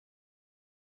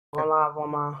going live on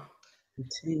my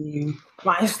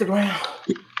Instagram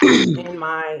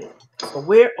and so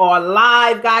we are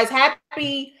live, guys.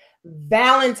 Happy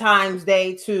Valentine's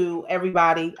Day to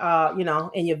everybody, you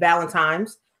know, in your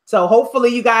Valentines. So hopefully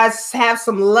you guys have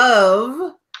some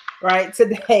love, right,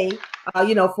 today,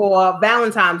 you know, for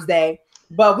Valentine's Day.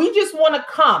 But we just want to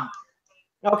come,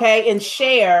 okay, and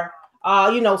share,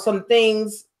 you know, some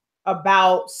things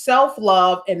about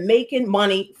self-love and making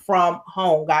money from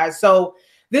home, guys. So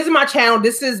this is my channel.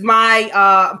 This is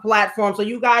my platform. So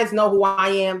you guys know who I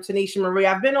am, Tanisha Marie.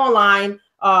 I've been online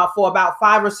for about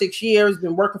 5 or 6 years,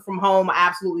 been working from home. I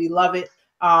absolutely love it.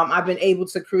 I've been able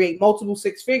to create multiple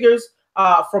six figures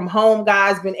from home,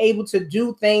 guys. Been able to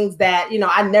do things that, you know,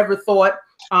 I never thought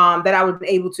that I would be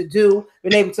able to do.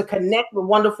 Been able to connect with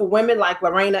wonderful women like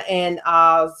Lorena and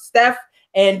Steph,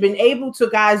 and been able to,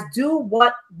 guys, do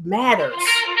what matters,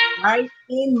 right,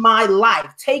 in my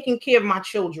life, taking care of my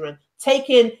children,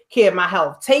 taking care of my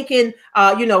health, taking,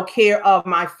 you know, care of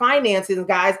my finances,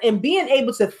 guys, and being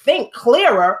able to think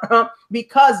clearer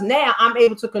because now I'm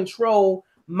able to control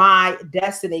my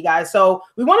destiny, guys. So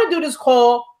we want to do this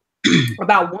call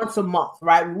about once a month,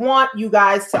 right? We want you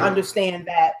guys to understand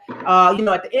that, you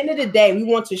know, at the end of the day, we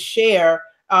want to share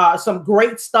some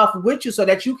great stuff with you so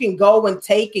that you can go and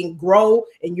take and grow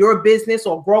in your business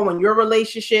or grow in your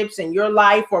relationships and your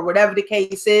life or whatever the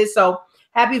case is. So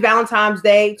happy Valentine's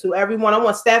Day to everyone. I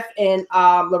want Steph and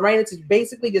Lorena to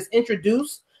basically just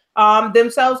introduce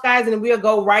themselves, guys, and we'll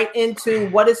go right into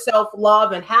what is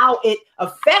self-love and how it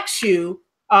affects you,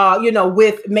 you know,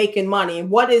 with making money, and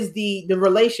what is the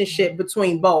relationship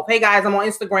between both. Hey, guys, I'm on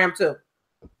Instagram too.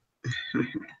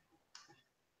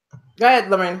 Go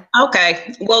ahead, Lorena.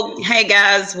 Okay. Well, hey,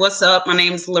 guys, what's up? My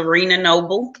name is Lorena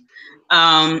Noble.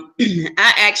 I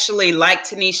actually, like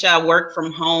Tanisha, I work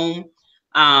from home.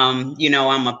 You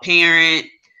know, I'm a parent.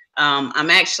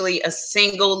 I'm actually a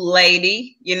single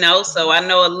lady, you know, so I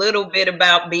know a little bit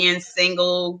about being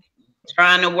single,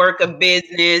 trying to work a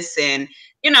business and,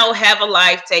 you know, have a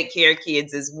life, take care of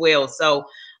kids as well. So,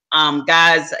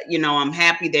 guys, you know, I'm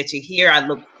happy that you're here. I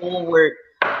look forward,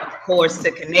 of course,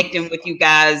 to connecting with you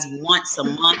guys once a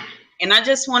month. And I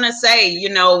just want to say, you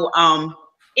know,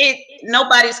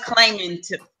 nobody's claiming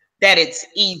that it's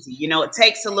easy. You know, it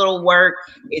takes a little work.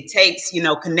 It takes, you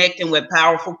know, connecting with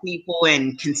powerful people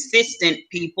and consistent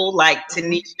people like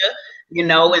Tanisha, you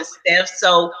know, and Steph.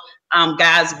 So,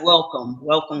 guys, welcome.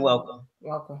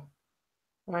 All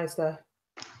right, Steph.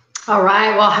 All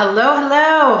right. Well,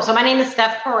 hello. So my name is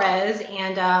Steph Perez,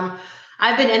 and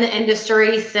I've been in the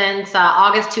industry since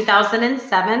August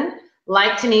 2007.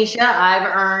 Like Tanisha, I've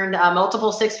earned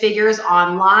multiple six figures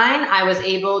online. I was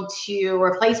able to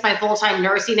replace my full-time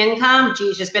nursing income.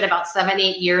 Geez, it's been about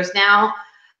 7-8 years now.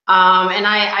 And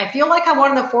I feel like I'm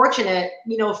one of the fortunate,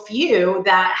 you know, few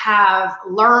that have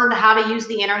learned how to use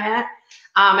the internet.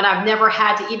 And I've never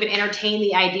had to even entertain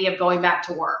the idea of going back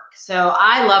to work. So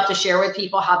I love to share with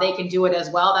people how they can do it as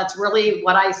well. That's really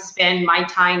what I spend my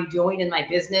time doing in my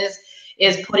business,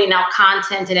 is putting out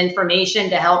content and information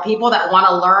to help people that want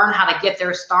to learn how to get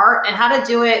their start and how to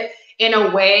do it in a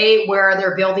way where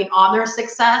they're building on their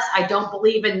success. I don't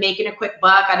believe in making a quick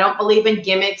buck. I don't believe in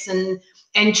gimmicks and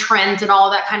trends and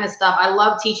all that kind of stuff. I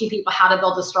love teaching people how to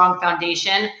build a strong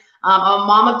foundation. I'm a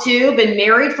mom of 2, been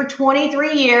married for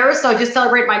 23 years. So I just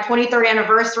celebrated my 23rd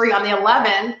anniversary on the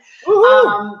 11th.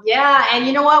 Yeah. And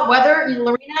you know what, whether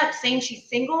Lorena saying she's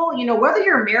single, you know, whether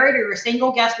you're married or you're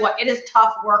single, guess what? It is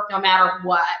tough work no matter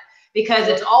what, because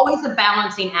it's always a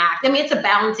balancing act. I mean, it's a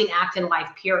balancing act in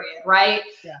life, period. Right.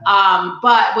 Yeah.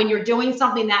 But when you're doing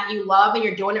something that you love and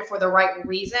you're doing it for the right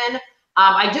reason,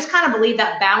 I just kind of believe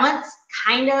that balance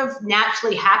kind of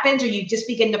naturally happens, or you just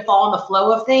begin to fall in the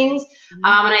flow of things. And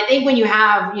I think when you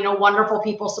have, you know, wonderful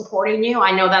people supporting you,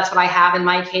 I know that's what I have in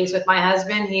my case with my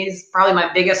husband. He's probably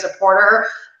my biggest supporter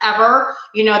ever.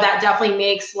 You know, that definitely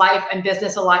makes life and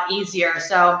business a lot easier.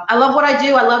 So I love what I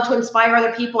do. I love to inspire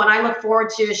other people, and I look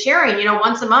forward to sharing, you know,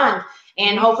 once a month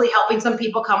and hopefully helping some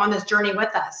people come on this journey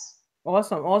with us.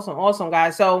 Awesome,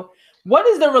 guys. So what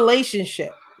is the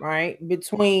relationship, right,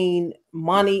 between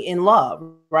money and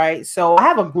love, right? So I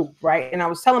have a group, right? And I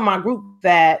was telling my group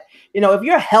that, you know, if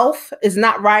your health is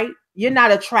not right, you're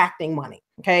not attracting money,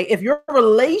 okay? If your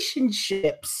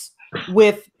relationships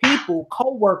with people,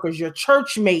 co-workers, your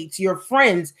church mates, your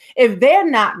friends, if they're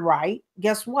not right,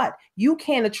 guess what? You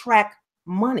can't attract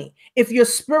money. If your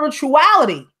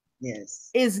spirituality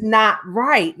is not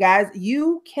right, guys,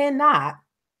 you cannot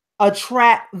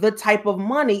attract the type of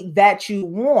money that you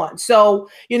want. So,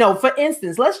 you know, for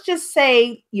instance, let's just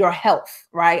say your health,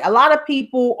 right? A lot of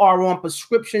people are on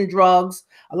prescription drugs.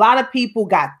 A lot of people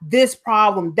got this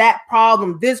problem, that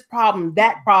problem, this problem,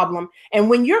 that problem. And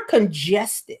when you're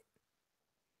congested,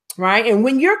 right? And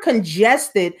when you're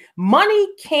congested,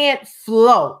 money can't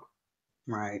flow.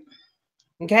 Right.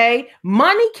 Okay.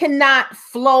 Money cannot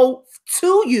flow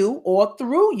to you or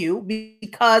through you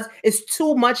because it's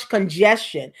too much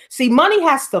congestion. See, money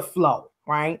has to flow,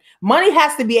 right? Money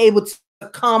has to be able to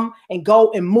come and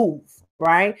go and move,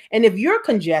 right? And if you're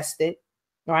congested,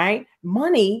 right,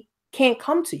 money can't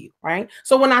come to you, right?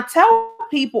 So when I tell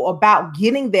people about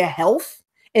getting their health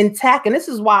intact, and this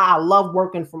is why I love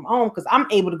working from home, because I'm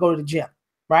able to go to the gym,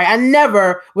 right? I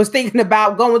never was thinking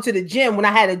about going to the gym when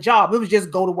I had a job. It was just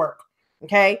go to work.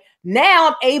 Okay. Now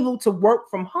I'm able to work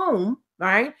from home,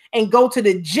 right? And go to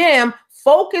the gym,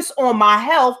 focus on my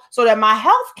health so that my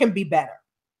health can be better.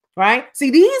 Right.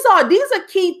 See, these are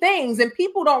key things, and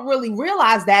people don't really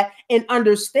realize that and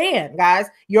understand, guys.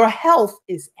 Your health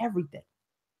is everything.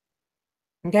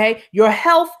 Okay. Your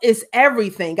health is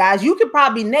everything, guys. You could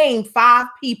probably name 5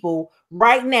 people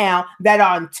right now that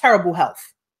are in terrible health.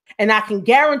 And I can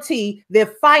guarantee their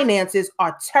finances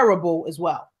are terrible as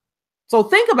well. So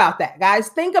think about that, guys.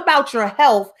 Think about your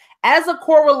health as a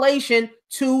correlation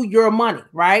to your money,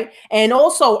 right? And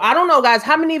also, I don't know, guys,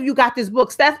 how many of you got this book?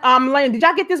 Steph, Lane, did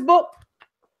y'all get this book?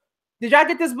 Did y'all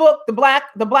get this book, the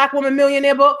Black Woman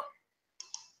Millionaire book?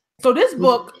 So this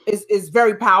book is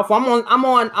very powerful.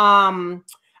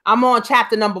 I'm on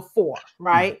chapter number 4,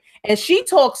 right? And she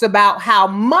talks about how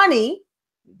money,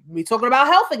 we're talking about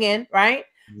health again, right?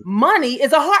 Money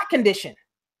is a heart condition.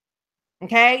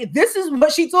 Okay, this is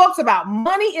what she talks about.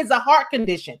 Money is a heart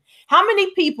condition. How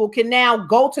many people can now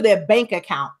go to their bank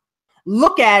account,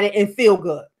 look at it, and feel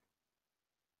good?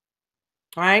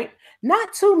 Right?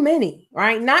 Not too many,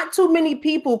 right? Not too many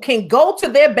people can go to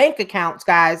their bank accounts,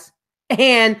 guys,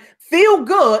 and feel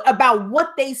good about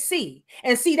what they see.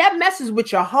 And see, that messes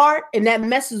with your heart and that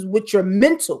messes with your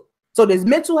mental. So there's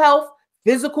mental health,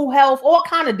 physical health, all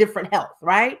kind of different health,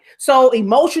 right? So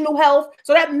emotional health.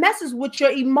 So that messes with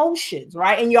your emotions,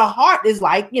 right? And your heart is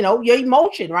like, your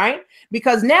emotion, right?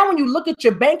 Because now when you look at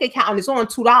your bank account and it's on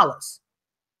 $2,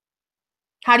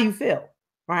 how do you feel,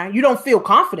 right? You don't feel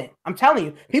confident. I'm telling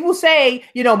you, people say,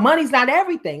 money's not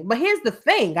everything. But here's the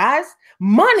thing, guys.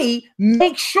 Money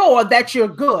makes sure that you're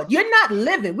good. You're not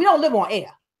living. We don't live on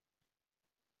air.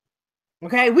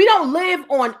 Okay, we don't live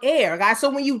on air, guys. So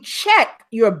when you check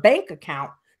your bank account,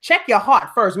 check your heart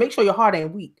first. Make sure your heart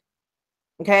ain't weak.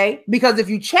 Okay, because if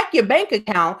you check your bank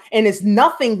account and it's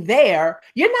nothing there,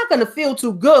 you're not going to feel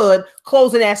too good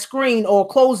closing that screen or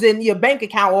closing your bank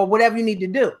account or whatever you need to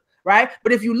do. Right.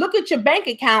 But if you look at your bank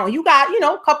account and you got,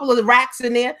 a couple of racks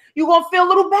in there, you're going to feel a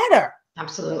little better.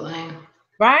 Absolutely.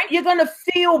 Right. You're going to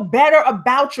feel better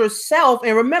about yourself.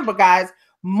 And remember, guys,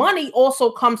 money also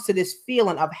comes to this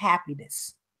feeling of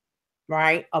happiness,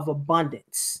 right? Of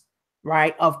abundance,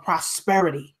 right? Of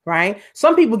prosperity, right?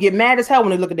 Some people get mad as hell when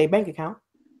they look at their bank account.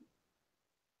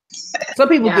 Some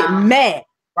people get mad,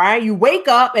 right? You wake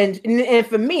up and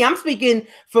for me, I'm speaking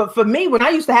for me when I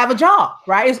used to have a job,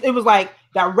 right? It was like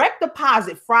direct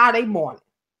deposit Friday morning,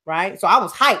 right? So I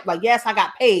was hyped, like, yes, I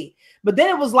got paid. But then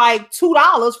it was like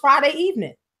 $2 Friday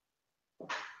evening.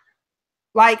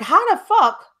 Like, how the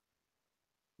fuck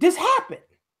this happened,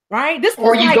 right? This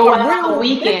or you like go out on the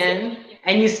weekend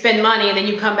and you spend money and then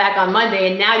you come back on Monday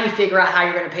and now you figure out how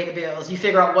you're going to pay the bills. You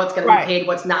figure out what's going to be paid,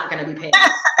 what's not going to be paid.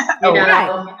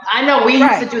 I know we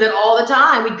used to do that all the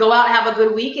time. We'd go out and have a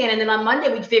good weekend, and then on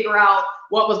Monday we'd figure out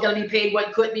what was going to be paid,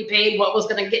 what couldn't be paid, what was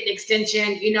going to get an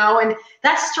extension, and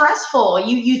that's stressful.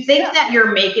 You think that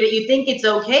you're making it, you think it's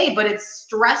okay, but it's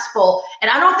stressful. And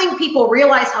I don't think people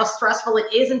realize how stressful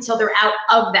it is until they're out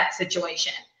of that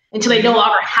situation, until they no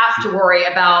longer have to worry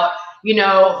about,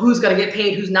 who's going to get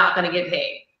paid, who's not going to get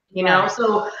paid,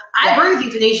 So I agree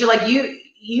with you, Tanisha. Like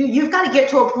you've got to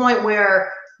get to a point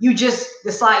where you just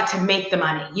decide to make the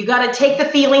money. You got to take the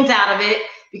feelings out of it.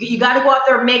 You got to go out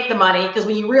there and make the money, because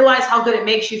when you realize how good it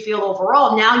makes you feel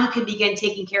overall, now you can begin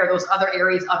taking care of those other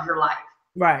areas of your life.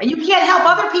 Right. And you can't help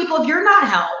other people if you're not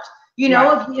helped.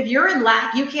 If you're in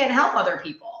lack, you can't help other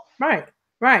people. Right.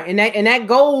 Right. And that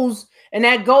goes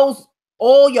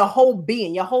all your whole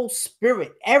being, your whole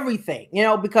spirit, everything,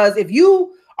 because if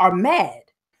you are mad,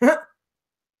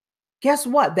 guess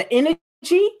what? The energy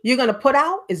you're going to put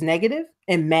out is negative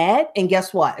and mad. And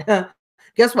guess what?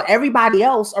 Guess what? Everybody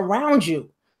else around you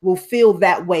will feel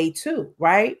that way too,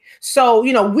 right? So,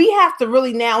 we have to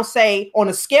really now say, on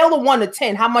a scale of 1 to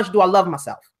 10, how much do I love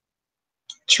myself?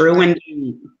 True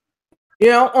indeed.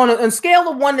 On a scale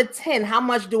of 1 to 10, how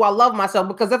much do I love myself?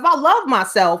 Because if I love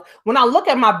myself, when I look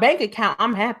at my bank account,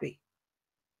 I'm happy.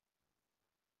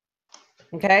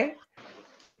 Okay.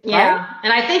 Yeah. Right?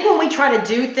 And I think when we try to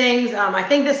do things, I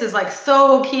think this is like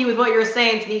so key with what you're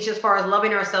saying, Tanisha, as far as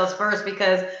loving ourselves first,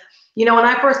 because, you know, when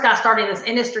I first got started in this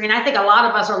industry, and I think a lot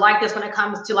of us are like this when it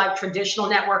comes to like traditional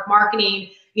network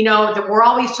marketing, you know, that we're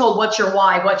always told, what's your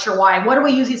why? What's your why? What do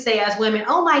we usually say as women?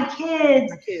 Oh, my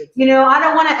kids. My kids. You know, I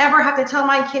don't want to ever have to tell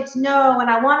my kids no. And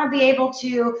I want to be able to,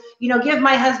 you know, give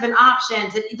my husband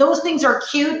options. And those things are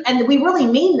cute and we really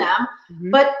mean them.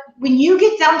 But when you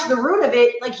get down to the root of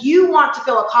it, like you want to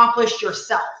feel accomplished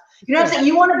yourself. You know what I'm saying?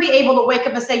 You want to be able to wake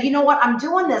up and say, you know what, I'm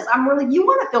doing this. You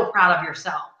want to feel proud of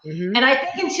yourself. And I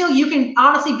think until you can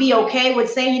honestly be okay with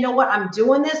saying, you know what, I'm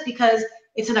doing this because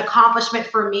it's an accomplishment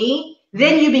for me,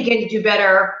 then you begin to do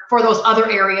better for those other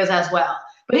areas as well.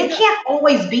 But it can't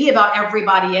always be about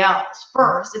everybody else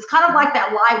first. It's kind of like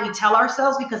that lie we tell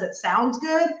ourselves because it sounds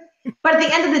good. But at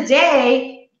the end of the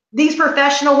day, these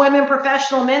professional women,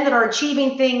 professional men that are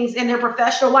achieving things in their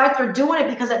professional life, they're doing it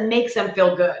because it makes them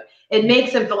feel good. It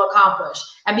makes them feel accomplished.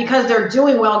 And because they're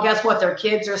doing well, guess what? Their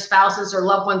kids or spouses or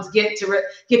loved ones get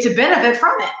to benefit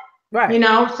from it. Right. You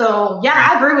know, so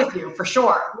yeah, I agree with you for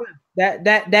sure.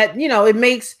 That you know, it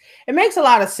makes a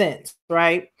lot of sense,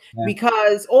 right? Yeah.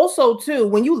 Because also too,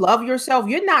 when you love yourself,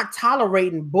 you're not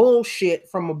tolerating bullshit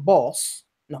from a boss,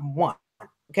 number one,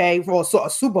 okay, for a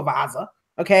supervisor,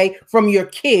 okay, from your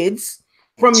kids,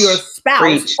 from your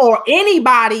spouse, or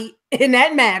anybody in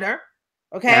that matter,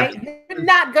 okay? Yeah. You're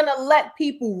not gonna let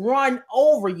people run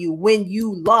over you when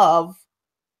you love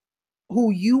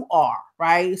who you are,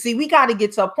 right? See, we got to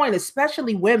get to a point,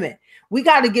 especially women. We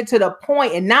got to get to the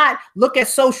point and not look at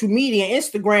social media,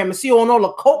 Instagram, and see on all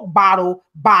the Coke bottle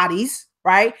bodies,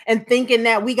 right? And thinking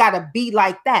that we got to be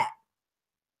like that.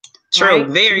 True, right?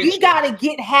 very We got to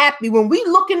get happy. When we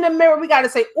look in the mirror, we got to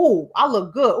say, oh, I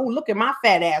look good. Oh, look at my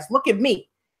fat ass. Look at me.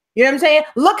 You know what I'm saying?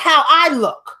 Look how I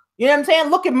look. You know what I'm saying?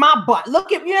 Look at my butt.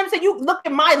 Look at, you know what I'm saying? You look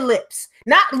at my lips.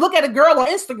 Not look at a girl on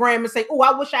Instagram and say, oh,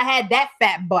 I wish I had that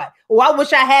fat butt. Oh, I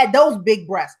wish I had those big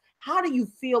breasts. How do you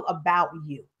feel about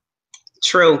you?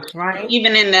 True. Right.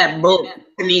 Even in that book,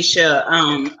 Tanisha,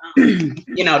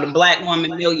 you know, the Black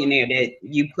Woman Millionaire that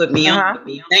you put me on.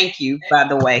 Thank you, by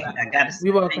the way. I got to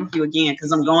say thank you again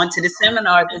because I'm going to the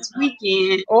seminar this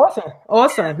weekend. Awesome.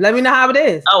 Awesome. Let me know how it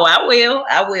is. Oh,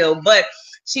 I will. But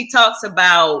she talks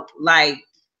about like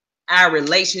our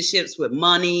relationships with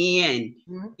money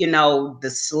and, you know, the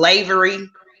slavery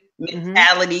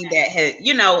mentality that had,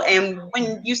 you know, and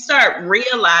when you start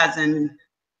realizing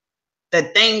the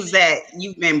things that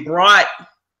you've been brought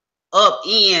up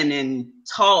in and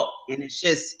taught, and it's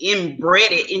just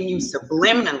inbred in you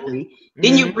subliminally,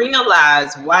 then you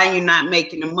realize why you're not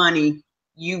making the money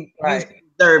you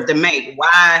deserve to make,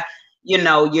 why, you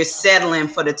know, you're settling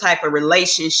for the type of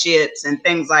relationships and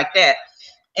things like that.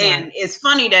 And it's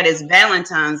funny that it's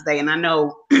Valentine's Day, and I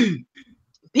know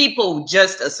people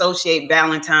just associate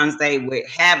Valentine's Day with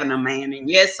having a man. And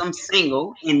yes, I'm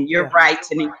single, and you're right,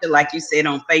 Tanisha, like you said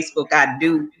on Facebook, I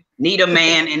do need a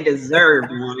man and deserve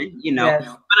one, you know,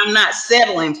 but I'm not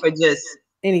settling for just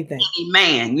anything, any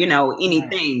man, you know,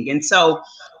 anything. And so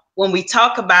when we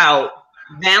talk about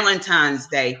Valentine's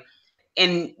Day,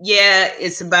 and yeah,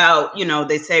 it's about, you know,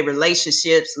 they say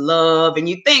relationships, love, and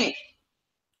you think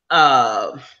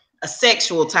a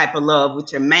sexual type of love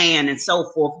with your man and so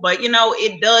forth. But, you know,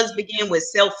 it does begin with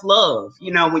self-love.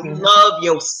 You know, when you love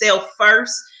yourself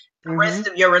first, the rest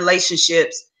of your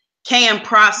relationships can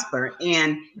prosper.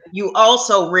 And you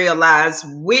also realize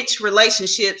which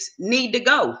relationships need to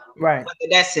go. Right. Whether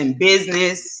that's in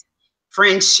business,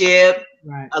 friendship,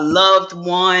 a loved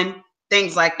one,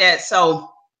 things like that. So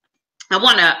I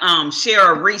want to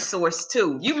share a resource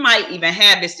too. You might even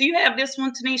have this. Do you have this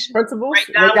one, Tanisha? Principles.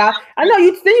 I know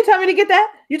you. Didn't you tell me to get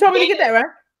that? You told me to get that, right?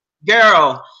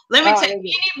 Girl, let me tell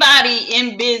you, anybody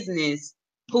in business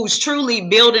who's truly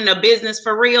building a business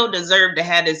for real deserve to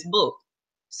have this book.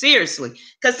 Seriously,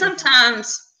 because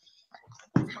sometimes,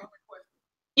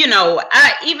 you know,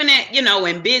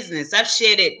 in business, I've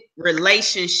shedded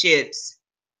relationships,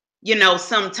 you know,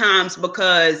 sometimes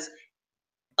because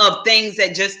of things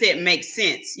that just didn't make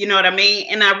sense. You know what I mean?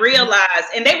 And I realized,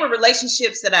 and they were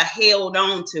relationships that I held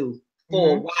on to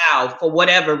for a while, for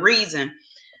whatever reason.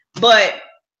 But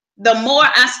the more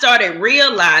I started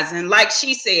realizing, like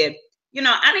she said, you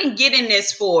know, I didn't get in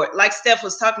this for, like Steph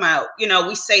was talking about, you know,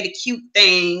 we say the cute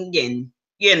thing and,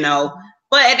 you know,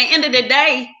 but at the end of the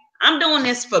day, I'm doing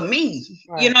this for me.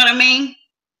 You know what I mean?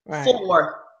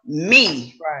 For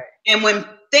me. And when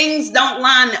things don't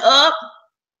line up,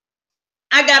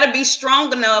 I got to be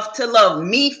strong enough to love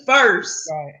me first.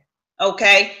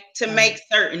 Okay, to make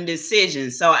certain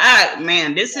decisions. So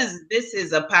this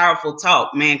is a powerful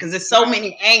talk, man, because there's so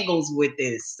many angles with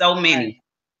this, so many.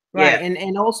 Right.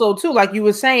 And also too, like you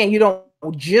were saying, you don't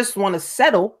just want to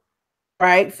settle,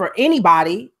 right, for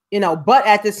anybody, you know, but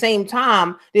at the same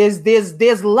time, there's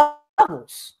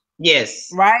levels. Yes.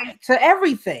 Right. To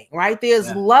everything. Right.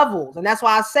 There's levels. And that's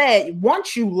why I said,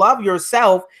 once you love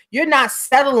yourself, you're not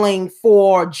settling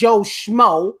for Joe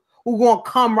Schmo who gonna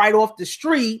come right off the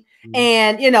street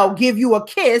and, you know, give you a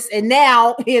kiss. And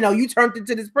now, you know, you turned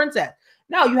into this princess.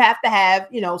 No, you have to have,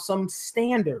 you know, some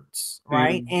standards.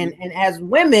 Right. And as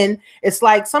women, it's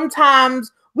like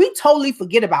sometimes we totally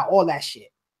forget about all that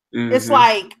shit. It's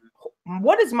like,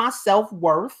 what is my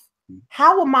self-worth?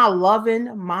 How am I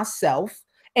loving myself?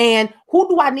 And who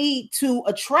do I need to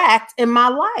attract in my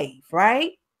life,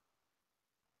 right?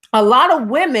 A lot of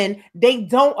women, they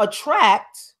don't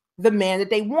attract the man that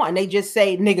they want. They just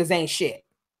say niggas ain't shit.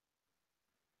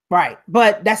 Right.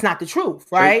 But that's not the truth,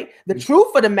 right? The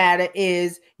truth of the matter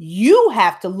is you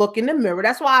have to look in the mirror.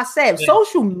 That's why I said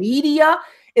social media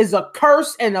is a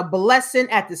curse and a blessing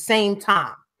at the same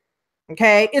time.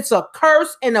 Okay. It's a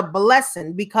curse and a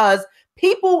blessing because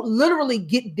people literally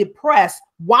get depressed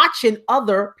watching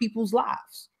other people's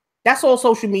lives. That's all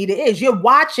social media is. You're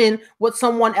watching what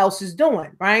someone else is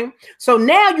doing, right? So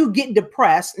now you get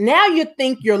depressed. Now you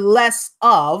think you're less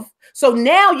of. So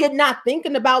now you're not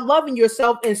thinking about loving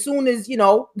yourself. As soon as, you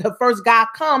know, the first guy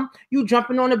come, you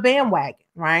jumping on a bandwagon,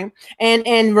 right?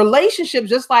 And relationships,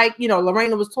 just like, you know,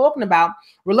 Lorena was talking about,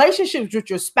 relationships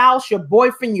with your spouse, your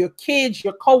boyfriend, your kids,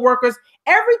 your coworkers,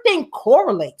 everything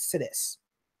correlates to this.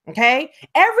 Okay.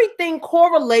 Everything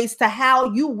correlates to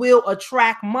how you will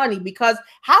attract money because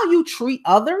how you treat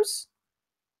others.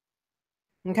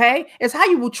 Okay. It's how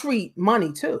you will treat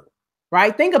money too.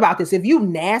 Right. Think about this. If you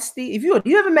nasty, if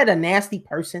you ever met a nasty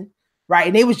person, right,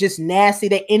 and they was just nasty,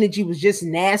 their energy was just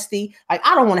nasty. Like,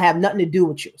 I don't want to have nothing to do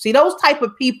with you. See, those type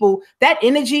of people, that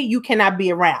energy you cannot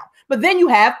be around. But then you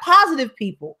have positive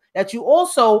people that you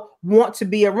also want to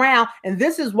be around. And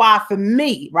this is why for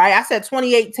me, right, I said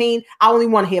 2018, I only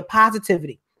want to hear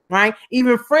positivity, right?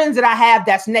 Even friends that I have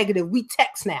that's negative, we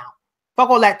text now. Fuck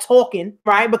all that talking,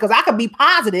 right? Because I could be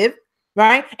positive,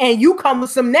 right? And you come with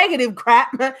some negative crap.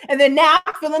 And then now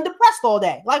I'm feeling depressed all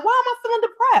day. Like, why am I feeling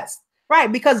depressed?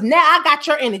 Right? Because now I got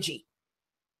your energy,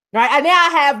 right? And now I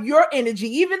have your energy,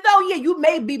 even though, yeah, you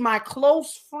may be my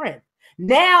close friend.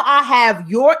 Now I have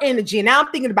your energy. And now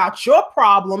I'm thinking about your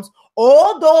problems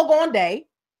all doggone day,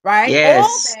 right?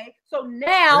 Yes. All day. So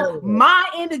now my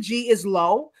energy is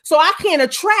low. So I can't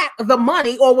attract the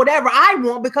money or whatever I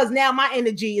want because now my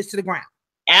energy is to the ground.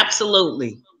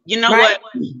 Absolutely. You know what?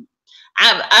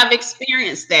 I've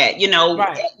experienced that. You know,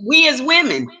 we as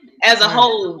women as a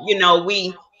whole, you know,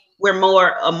 we're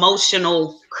more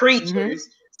emotional creatures.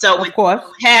 So when it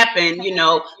happen, you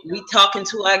know, we talking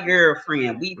to our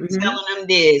girlfriend, we telling them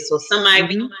this, or somebody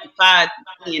be confiding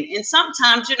in. And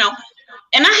sometimes, you know,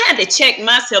 and I had to check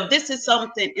myself. This is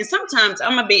something, and sometimes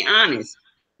I'm gonna be honest.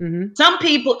 Some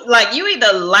people, like, you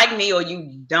either like me or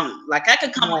you don't. Like, I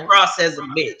could come across as a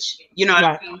bitch, you know what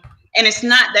I mean? And it's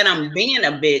not that I'm being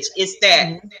a bitch. It's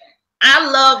that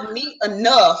I love me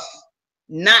enough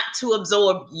not to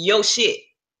absorb your shit.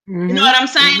 You know what I'm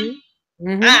saying?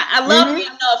 I love you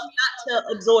enough not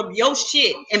to absorb your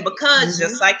shit. And because,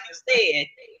 just like you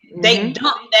said, they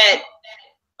dump that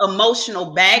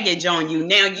emotional baggage on you.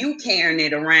 Now you carrying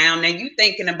it around and you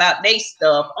thinking about their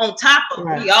stuff on top of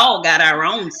we all got our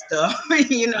own stuff,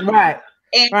 you know? And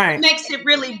it makes it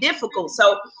really difficult.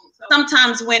 So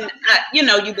sometimes when you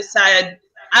know, you decide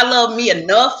I love me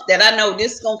enough that I know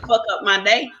this is gonna fuck up my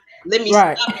day. Let me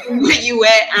stop you where you at.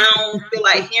 I don't feel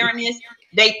like hearing this.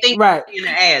 They think you're being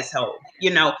an asshole, you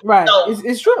know. So,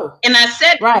 it's true. And I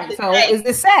said so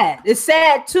it's sad. It's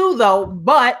sad too, though.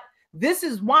 But this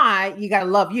is why you gotta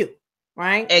love you,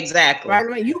 right? Exactly.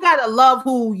 Right. You gotta love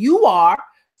who you are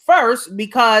first,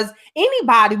 because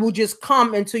anybody will just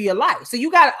come into your life. So you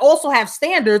gotta also have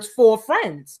standards for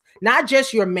friends, not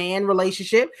just your man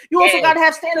relationship. You also gotta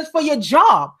have standards for your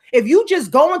job. If you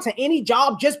just go into any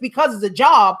job just because it's a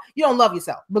job, you don't love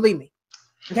yourself. Believe me.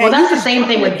 Okay? Well, that's the same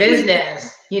thing with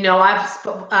business. You know,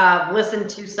 I've listened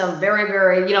to some very,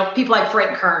 very, you know, people like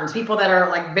Frank Kearns, people that are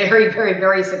like very, very,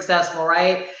 very successful,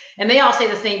 right? And they all say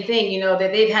the same thing, you know,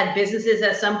 that they've had businesses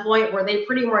at some point where they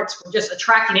pretty much were just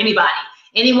attracting anybody.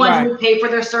 Anyone who would pay for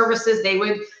their services, they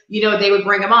would, you know, they would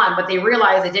bring them on. But they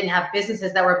realized they didn't have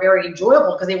businesses that were very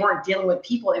enjoyable because they weren't dealing with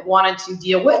people they wanted to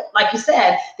deal with. Like you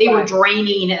said, they were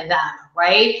draining them,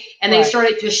 right? And they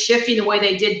started just shifting the way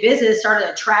they did business, started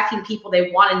attracting people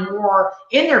they wanted more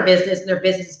in their business, and their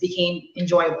business became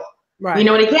enjoyable. You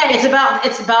know, and again, it's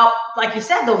about, like you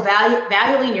said, though,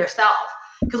 valuing yourself.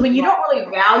 Because when you don't really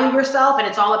value yourself and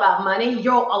it's all about money,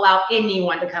 you'll allow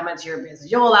anyone to come into your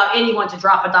business. You'll allow anyone to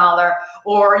drop $1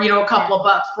 or, a couple of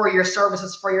bucks for your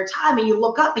services, for your time. And you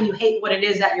look up and you hate what it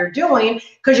is that you're doing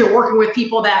because you're working with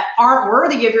people that aren't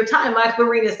worthy of your time. Like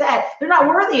Marina said, they're not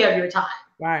worthy of your time.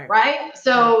 Right.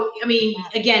 So, I mean,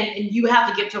 again, you have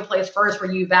to get to a place first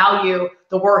where you value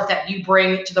the worth that you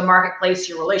bring to the marketplace,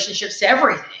 your relationships, to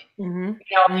everything. You want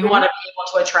to be able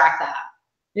to attract that.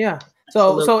 Yeah.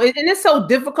 So and it's so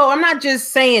difficult. I'm not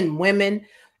just saying women.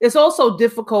 It's also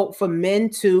difficult for men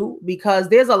too, because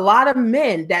there's a lot of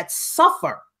men that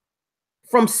suffer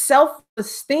from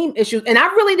self-esteem issues. And I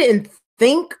really didn't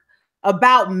think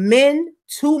about men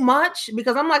too much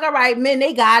because I'm like, all right, men,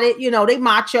 they got it, they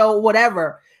macho,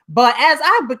 whatever. But as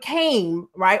I became,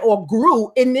 or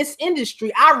grew in this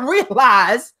industry, I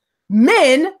realized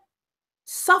men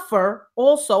suffer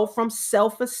also from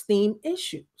self-esteem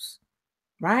issues,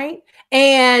 right?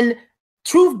 And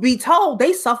truth be told,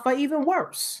 they suffer even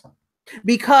worse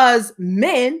because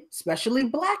men, especially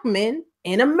Black men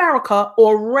in America,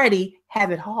 already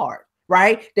have it hard.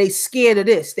 Right? They scared of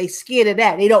this. They scared of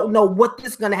that. They don't know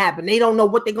what's going to happen. They don't know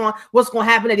what's going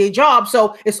to happen at their job.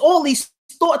 So it's all these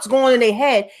thoughts going in their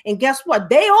head. And guess what?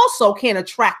 They also can't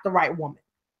attract the right woman,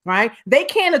 right? They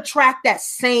can't attract that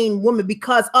same woman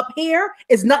because up here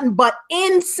is nothing but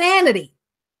insanity.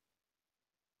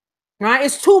 Right?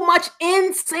 It's too much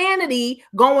insanity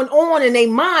going on in their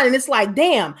mind. And it's like,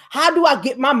 damn, how do I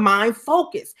get my mind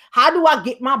focused? How do I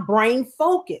get my brain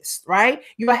focused? Right?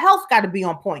 Your health got to be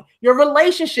on point. Your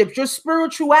relationships, your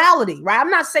spirituality, right? I'm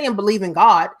not saying believe in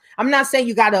God. I'm not saying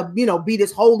you got to, be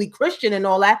this holy Christian and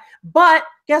all that. But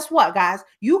guess what, guys?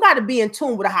 You got to be in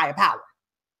tune with a higher power.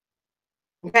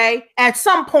 Okay. At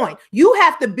some point, you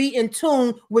have to be in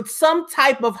tune with some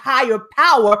type of higher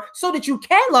power so that you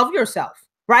can love yourself.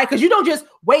 Right? Because you don't just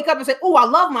wake up and say, oh, I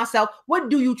love myself. What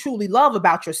do you truly love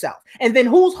about yourself? And then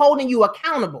who's holding you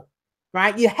accountable?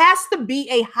 Right? It has to be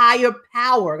a higher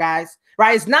power, guys.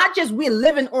 Right? It's not just we're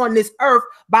living on this earth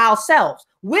by ourselves.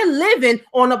 We're living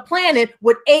on a planet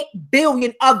with 8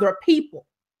 billion other people.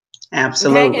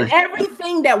 Absolutely. Okay? And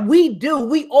everything that we do,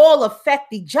 we all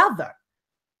affect each other.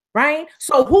 Right?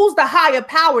 So who's the higher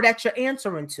power that you're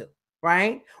answering to?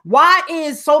 Right? Why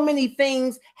is so many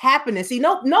things happening? See,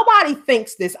 nobody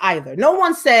thinks this either. No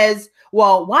one says,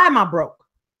 well, why am I broke?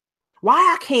 Why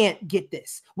I can't get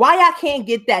this? Why I can't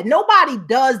get that? Nobody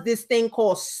does this thing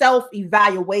called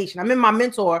self-evaluation. I remember my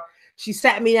mentor, she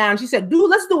sat me down. She said,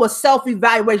 dude, let's do a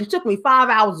self-evaluation. It took me 5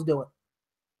 hours to do it.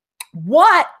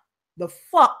 What the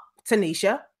fuck,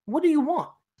 Tanisha? What do you want?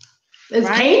 It's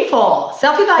painful.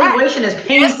 Self-evaluation is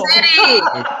painful. Yes,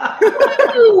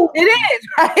 it is,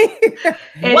 right?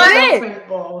 It's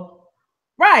painful.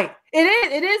 Right.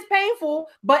 It is painful,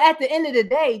 but at the end of the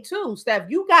day, too, Steph,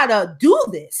 you gotta do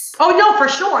this. Oh no, for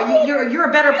sure. You're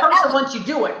a better person once you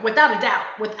do it, without a doubt.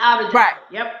 Without a doubt. Right.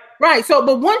 Yep. Right. So,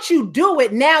 but once you do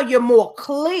it, now you're more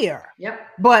clear. Yep.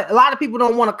 But a lot of people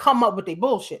don't want to come up with their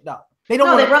bullshit, though. They don't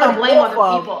want to rather blame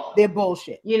other people. Their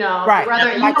bullshit. Right.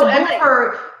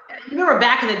 Rather, remember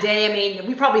back in the day, I mean,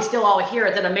 we probably still all hear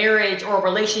that a marriage or a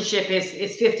relationship is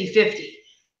 50-50.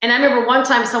 And I remember one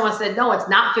time someone said, no, it's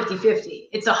not 50-50.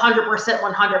 It's 100%,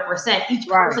 100%. Each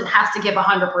person has to give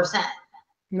 100%.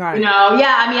 Right.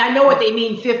 I mean, I know what they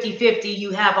mean 50-50,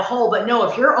 you have a whole, but no,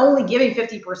 if you're only giving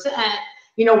 50%,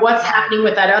 what's happening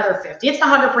with that other 50? It's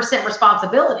 100%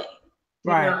 responsibility.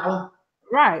 Right.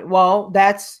 Right. Well,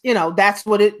 that's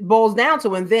what it boils down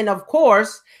to. And then, of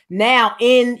course, now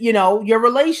in, your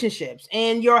relationships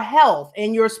and your health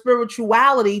and your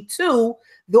spirituality too,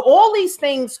 all these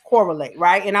things correlate.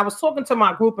 Right. And I was talking to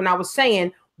my group and I was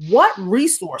saying, what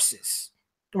resources,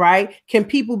 right, can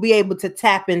people be able to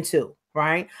tap into?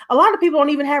 Right. A lot of people don't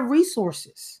even have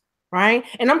resources. Right.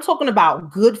 And I'm talking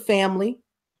about good family,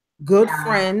 good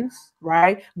friends,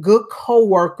 right? Good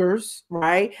coworkers,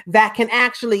 right? That can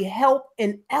actually help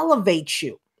and elevate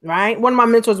you, right? One of my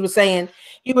mentors was saying,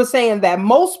 that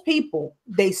most people,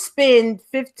 they spend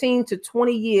 15 to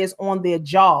 20 years on their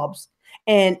jobs,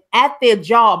 and at their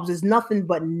jobs is nothing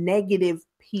but negative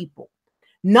people,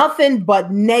 nothing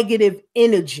but negative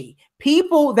energy,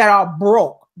 people that are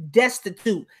broke,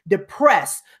 destitute,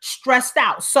 depressed, stressed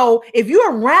out. So if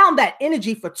you're around that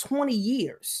energy for 20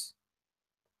 years,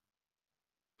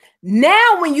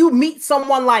 now, when you meet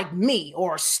someone like me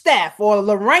or Steph or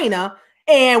Lorena,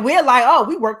 and we're like, oh,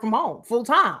 we work from home full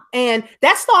time. And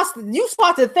you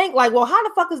start to think like, well, how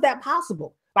the fuck is that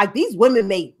possible? Like these women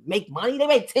make money. They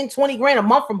make 10, 20 grand a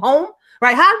month from home,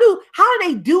 right? How do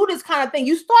they do this kind of thing?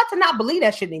 You start to not believe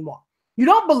that shit anymore. You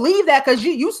don't believe that because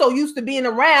you so used to being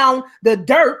around the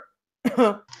dirt,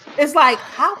 It's like,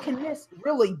 how can this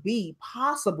really be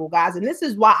possible, guys? And this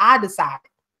is why I decided,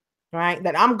 right,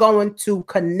 that I'm going to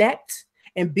connect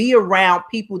and be around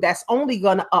people that's only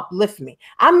going to uplift me.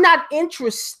 I'm not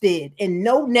interested in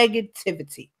no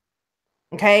negativity,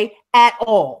 okay, at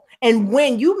all. And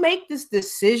when you make this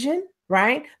decision,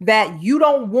 right, that you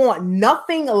don't want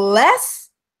nothing less,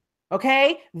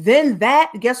 okay, then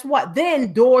that, guess what?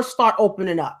 Then doors start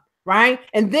opening up. Right.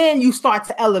 And then you start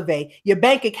to elevate. Your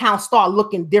bank account start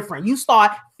looking different. You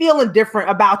start feeling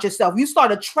different about yourself. You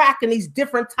start attracting these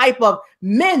different type of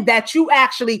men that you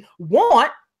actually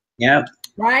want. Yep.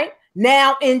 Right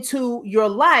now into your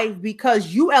life because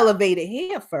you elevated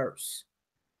here first.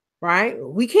 Right.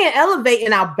 We can't elevate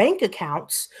in our bank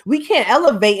accounts. We can't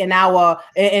elevate in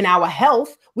our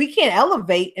health. We can't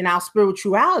elevate in our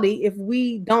spirituality if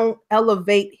we don't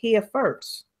elevate here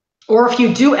first. Or if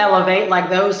you do elevate, like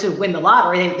those who win the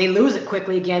lottery, they lose it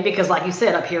quickly again because, like you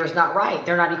said, up here is not right.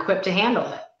 They're not equipped to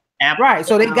handle it. Right.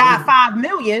 So they got 5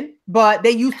 million, but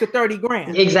they used to 30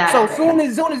 grand. Exactly. So soon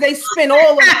as they spend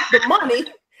all of the money,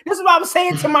 this is what I was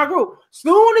saying to my group.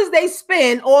 Soon as they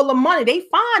spend all the money, they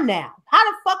fine now. How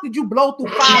the fuck did you blow through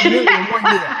 5 million in 1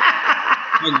 year?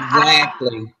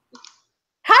 Exactly.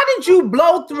 How did you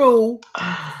blow through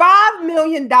 $5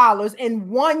 million in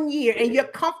 1 year and you're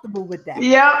comfortable with that?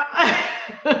 Yeah.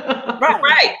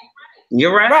 Right.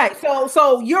 You're right. Right.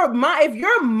 So your mind, if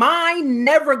your mind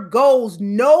never goes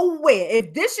nowhere,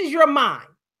 if this is your mind,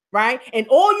 right, and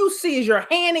all you see is your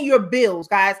hand and your bills,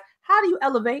 guys, how do you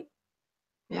elevate?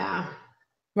 Yeah.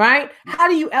 Right? How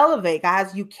do you elevate,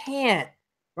 guys? You can't.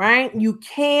 Right? You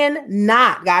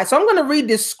cannot, guys. So I'm going to read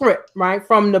this script, right,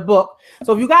 from the book.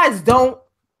 So if you guys don't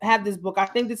have this book, I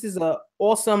think this is an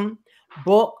awesome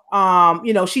book.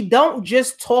 She don't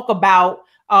just talk about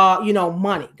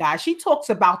money, guys. She talks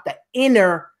about the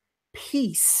inner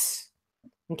peace.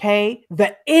 Okay,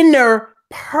 the inner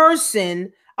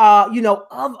person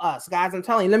of us, guys. I'm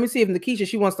telling you. Let me see if Nikisha,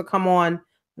 she wants to come on.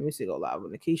 Let me see, go live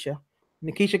with Nikisha.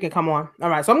 Nikisha can come on. All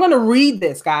right, so I'm going to read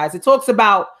this, guys. It talks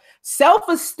about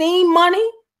self-esteem money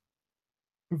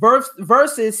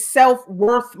versus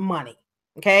self-worth money.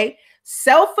 Okay,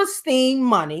 self-esteem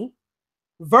money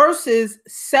versus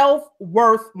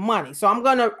self-worth money. So I'm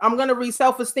gonna read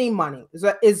self-esteem money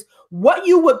is what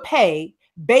you would pay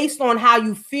based on how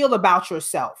you feel about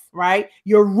yourself, right?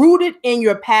 You're rooted in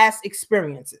your past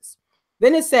experiences.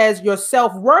 Then it says your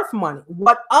self-worth money,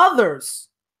 what others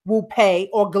will pay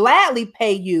or gladly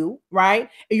pay you, right?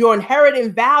 Your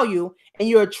inherent value and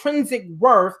your intrinsic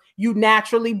worth you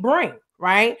naturally bring,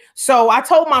 right? So I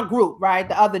told my group, right,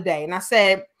 the other day, and I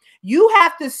said, you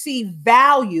have to see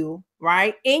value,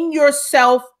 right, in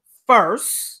yourself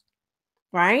first,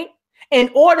 right, in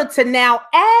order to now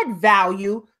add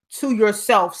value to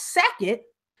yourself second,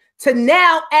 to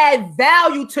now add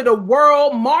value to the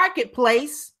world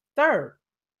marketplace third,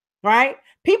 right?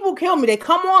 People kill me. They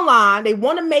come online, they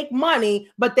want to make money,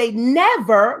 but they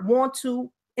never want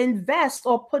to invest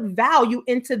or put value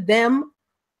into them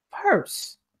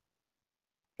first.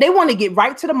 They want to get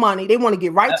right to the money. They want to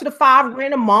get right to the 5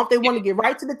 grand a month. They want to get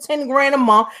right to the 10 grand a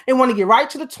month. They want to get right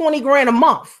to the 20 grand a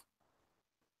month.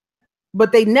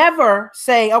 But they never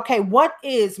say, okay, what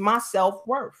is my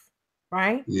self-worth,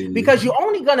 right? Mm-hmm. Because you're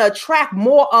only going to attract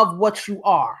more of what you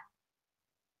are.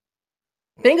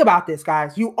 Think about this,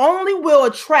 guys. You only will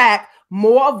attract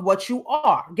more of what you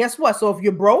are. Guess what? So if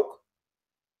you're broke,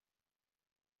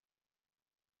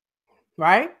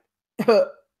 right?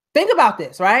 Think about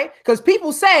this, right? Because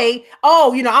people say,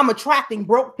 oh, I'm attracting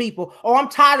broke people, or I'm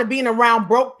tired of being around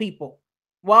broke people.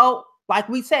 Well, like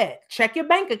we said, check your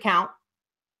bank account.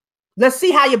 Let's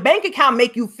see how your bank account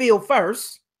make you feel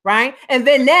first, right? And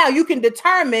then now you can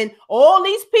determine all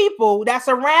these people that's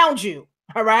around you.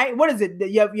 All right. What is it?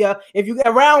 If you get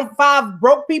around 5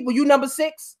 broke people, you number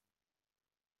 6.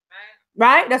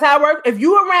 Right? That's how it works. If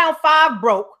you around 5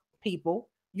 broke people,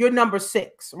 you're number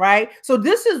 6, right? So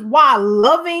this is why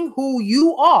loving who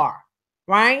you are,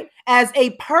 right, as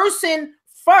a person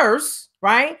first,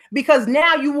 right? Because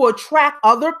now you will attract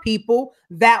other people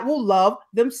that will love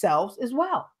themselves as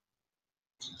well.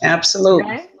 Absolutely.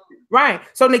 Okay? Right.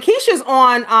 So Nikisha's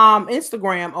on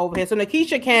Instagram over here. So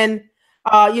Nikisha can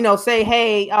say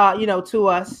hey to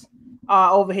us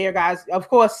over here, guys. Of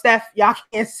course, Steph, y'all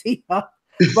can't see her,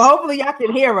 but hopefully y'all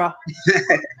can hear her.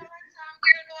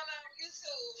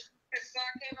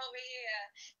 Came over here.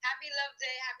 Happy Love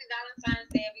Day, happy Valentine's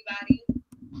Day, everybody.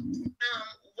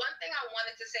 One thing I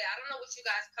wanted to say, I don't know what you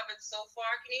guys covered so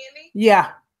far. Can you hear me?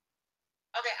 Yeah.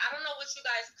 Okay, I don't know what you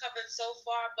guys covered so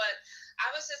far, but I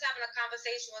was just having a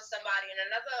conversation with somebody, and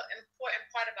another important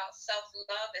part about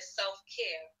self-love is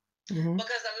self-care.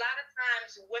 Because a lot of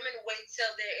times women wait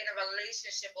till they're in a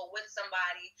relationship or with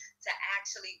somebody to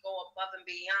actually go above and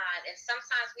beyond. And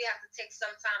sometimes we have to take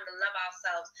some time to love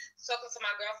ourselves. Talking to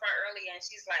my girlfriend earlier, and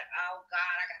she's like, oh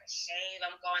God, I gotta shave.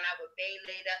 I'm going out with Bay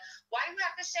later. Why do you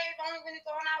have to shave only when you're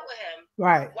going out with him?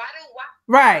 Right. Why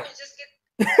right. Just get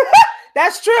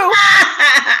That's true.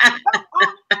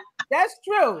 That's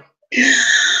true.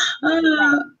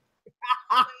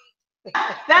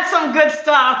 That's some good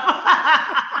stuff.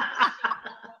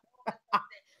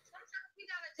 Sometimes we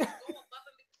gotta just go above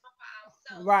and beyond for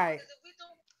ourselves. Right. Because if we do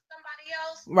it for somebody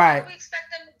else, right, we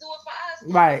expect them to do it for us.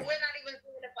 Right. We're not even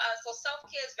doing it for us. So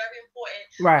self-care is very important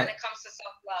right. when it comes to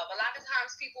self-love. A lot of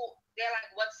times people, they're like,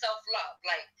 what's self-love?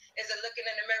 Like, is it looking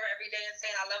in the mirror every day and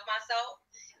saying, I love myself?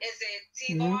 Is it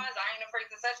T-bars? I ain't afraid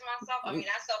to touch myself? I mean,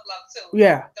 that's self-love too.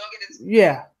 Yeah. Don't get it.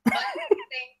 Yeah. But at the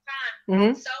same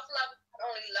time, self-love is not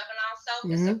only loving ourselves,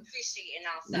 it's appreciating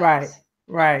ourselves. Right.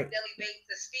 Right. On a daily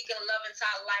basis, speaking love into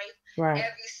our life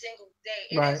every single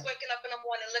day. And it's waking up in the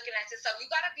morning looking at yourself. You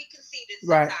got to be conceited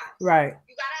sometimes. Right.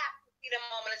 You got to have a conceited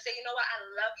moment and say, you know what, I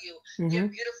love you. You're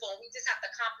beautiful. And we just have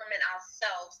to compliment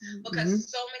ourselves. Because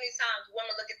so many times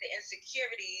women look at the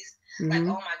insecurities like,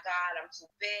 oh my God, I'm too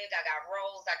big. I got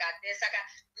rolls. I got this.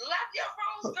 Love your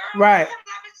rolls, girl. Right.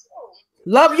 Love it too.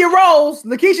 Love your rolls.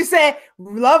 Lakeisha said,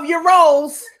 love your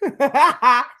rolls.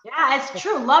 Yeah, it's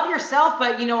true. Love yourself,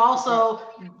 but also,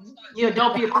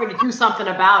 don't be afraid to do something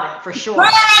about it, for sure. Girl,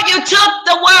 you took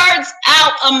the words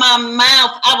out of my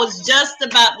mouth. I was just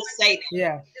about to say that.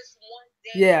 Yeah. Just one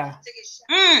day Yeah. to get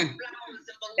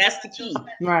That's the key.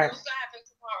 Right. What's gonna happen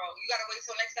tomorrow? You gotta wait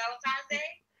till next Valentine's Day?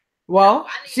 Well,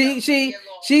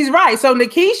 she's right. So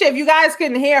Nikisha, if you guys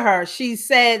couldn't hear her, she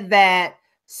said that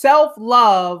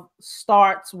self-love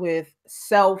starts with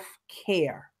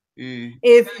self-care.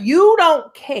 If you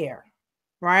don't care,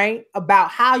 right,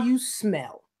 about how you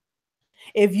smell,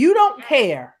 if you don't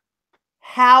care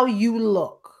how you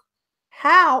look,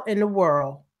 how in the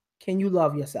world can you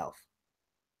love yourself?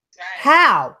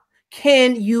 How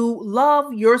can you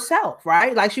love yourself,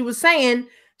 right? Like she was saying,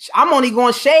 I'm only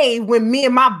going to shave when me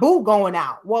and my boo going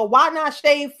out. Well, why not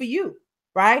shave for you,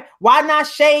 right? Why not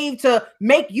shave to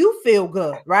make you feel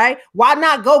good, right? Why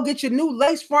not go get your new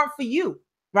lace front for you,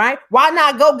 right? Why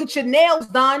not go get your nails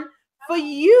done for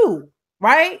you,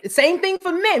 right? The same thing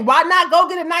for men. Why not go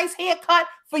get a nice haircut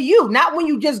for you? Not when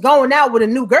you just going out with a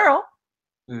new girl,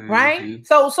 right?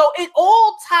 So it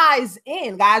all ties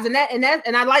in, guys. And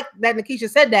I like that Nikisha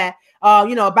said that,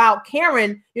 about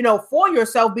caring, for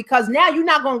yourself, because now you're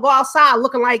not going to go outside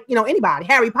looking like, anybody,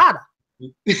 Harry Potter.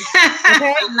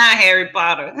 Okay? Not Harry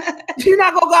Potter. You're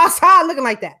not going to go outside looking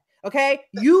like that. Okay.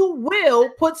 You will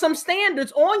put some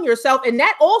standards on yourself. And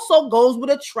that also goes with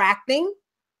attracting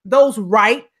those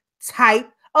right type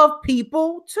of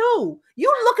people too.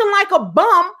 You looking like a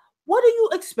bum. What do you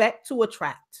expect to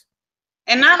attract?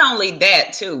 And not only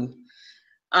that too,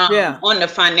 on the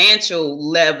financial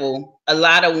level, a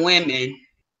lot of women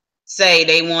say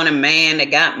they want a man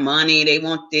that got money, they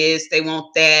want this, they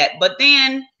want that, but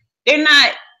then they're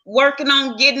not working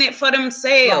on getting it for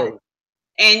themselves. Right.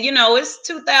 And it's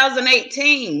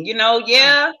 2018,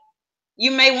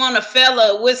 you may want a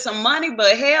fella with some money,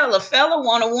 but hell, a fella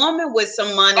want a woman with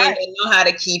some money and they know how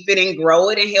to keep it and grow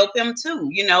it and help him too,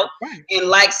 Right. And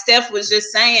like Steph was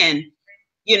just saying,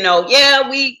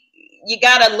 you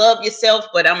gotta love yourself,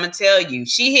 but I'm gonna tell you,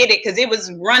 she hit it because it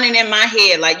was running in my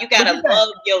head. Like, you gotta love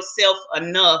yourself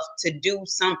enough to do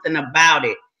something about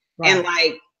it. Right. And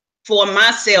like for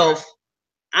myself,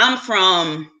 I'm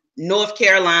from North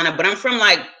Carolina, but I'm from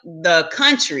like the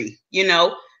country,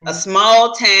 a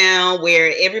small town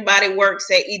where everybody works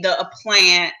at either a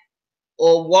plant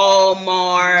or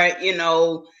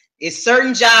Walmart, it's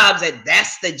certain jobs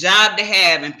that's the job to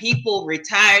have, and people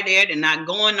retire there. They're not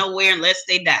going nowhere unless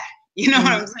they die. You know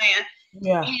what I'm saying?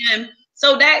 Yeah. And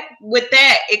so with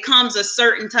that, it comes a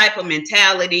certain type of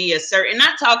mentality,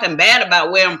 not talking bad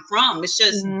about where I'm from. It's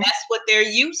just that's what they're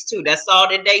used to. That's all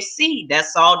that they see.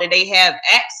 That's all that they have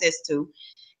access to.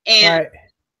 And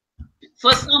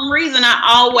for some reason, I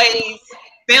always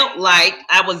felt like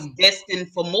I was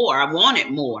destined for more. I wanted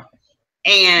more.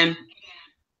 And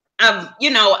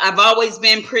I've always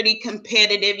been pretty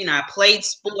competitive. I played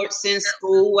sports in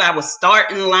school. I was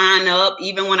starting lineup.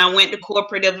 Even when I went to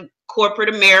corporate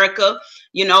America,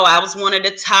 I was one of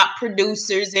the top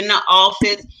producers in the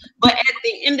office. But at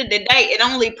the end of the day, it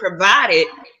only provided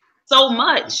so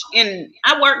much. And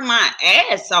I worked my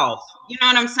ass off. You know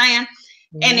what I'm saying?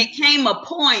 And it came a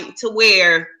point to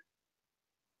where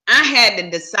I had to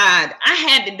decide I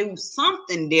had to do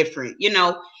something different,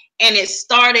 And it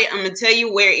started, I'm going to tell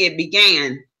you where it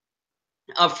began.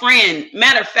 a friend,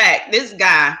 matter of fact, this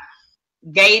guy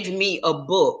gave me a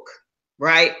book,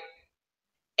 right?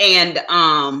 And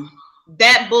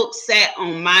that book sat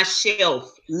on my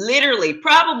shelf literally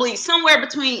probably somewhere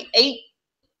between 8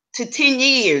 to 10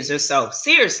 years or so.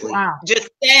 Seriously. Wow. Just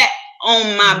sat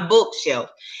on my bookshelf.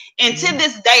 And to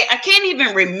this day, I can't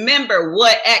even remember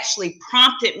what actually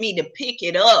prompted me to pick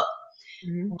it up.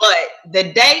 But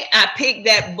the day I picked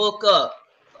that book up,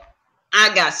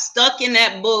 I got stuck in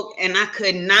that book and I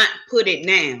could not put it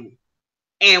down.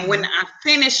 And when I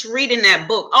finished reading that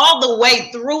book, all the way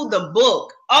through the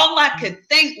book, all I could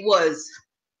think was,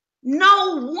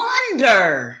 no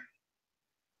wonder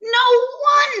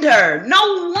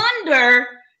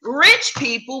rich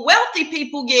people, wealthy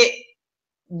people get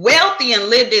wealthy and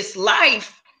live this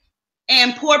life,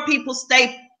 and poor people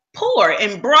stay poor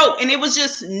and broke. And it was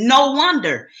just no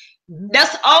wonder.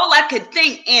 That's all I could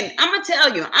think. And I'm gonna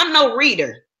tell you, I'm no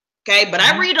reader, okay, but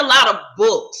I read a lot of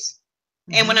books.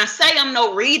 And when I say I'm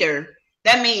no reader,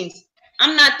 that means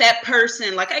I'm not that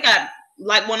person. Like, I got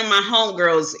like one of my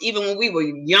homegirls, even when we were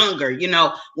younger, you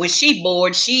know, when she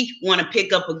bored, she want to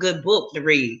pick up a good book to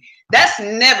read. That's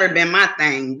never been my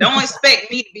thing. Don't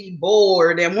expect me to be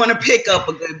bored and want to pick up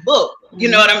a good book. You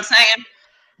know what I'm saying?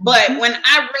 But when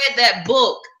I read that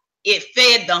book, it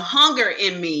fed the hunger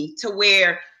in me to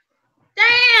where,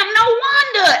 damn, no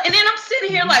wonder. And then I'm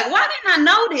sitting here like, why didn't I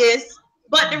know this?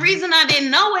 But the reason I didn't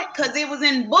know it, because it was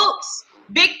in books,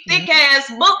 big, thick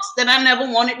ass books that I never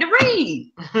wanted to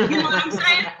read. You know what I'm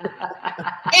saying?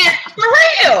 And for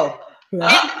real. And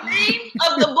the name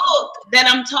of the book that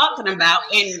I'm talking about,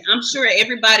 and I'm sure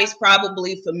everybody's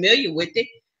probably familiar with it,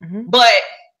 but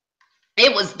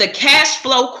it was The Cash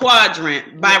Flow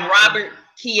Quadrant by Robert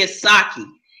Kiyosaki.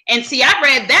 And see, I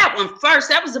read that one first.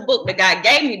 That was a book the guy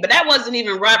gave me, but that wasn't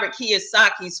even Robert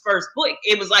Kiyosaki's first book.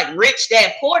 It was like Rich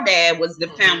Dad, Poor Dad was the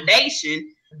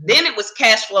foundation. Then it was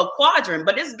Cash Flow Quadrant.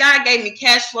 But this guy gave me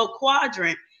Cash Flow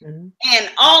Quadrant. And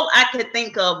all I could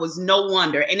think of was no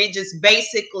wonder. And it just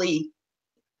basically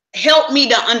helped me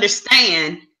to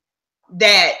understand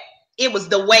that it was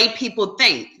the way people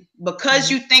think. Because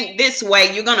you think this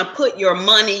way, you're going to put your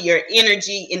money, your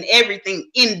energy, and everything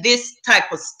in this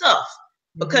type of stuff.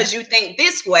 Because you think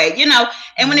this way, you know.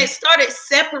 And when it started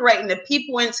separating the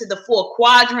people into the 4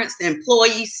 quadrants, the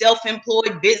employee,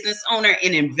 self-employed, business owner,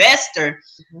 and investor,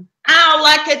 all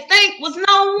I could think was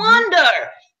no wonder.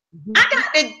 I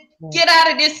got to get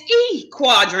out of this E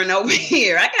quadrant over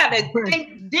here. I got to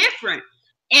think different.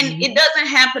 And it doesn't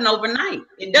happen overnight.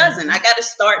 It doesn't. I got to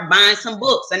start buying some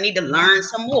books. I need to learn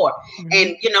some more.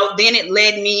 And, you know, then it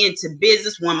led me into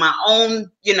business when my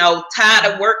own, you know, tired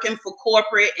of working for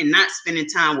corporate and not spending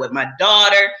time with my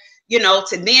daughter, you know,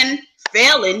 to then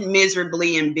failing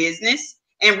miserably in business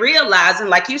and realizing,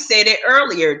 like you said it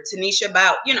earlier, Tanisha,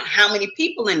 about, you know, how many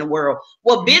people in the world.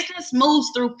 Well, business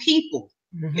moves through people,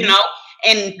 you know.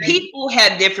 And people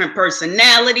have different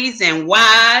personalities and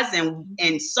whys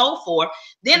and so forth.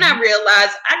 Then I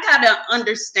realized I got to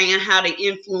understand how to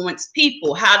influence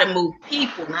people, how to move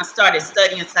people. And I started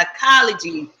studying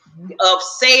psychology of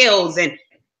sales and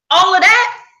all of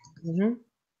that.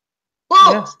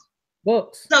 Books.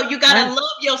 Books. So you got to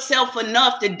love yourself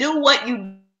enough to do what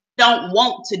you don't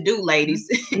want to do, ladies.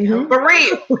 For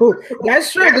real.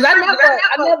 That's true. Because I never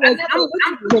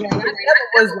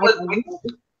was like,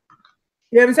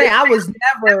 you know what I'm saying? I was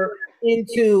never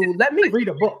into, let me read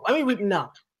a book. Let me read, no.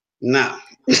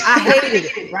 I hated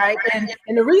it, right?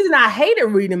 And the reason I hated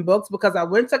reading books, because I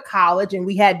went to college and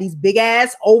we had these big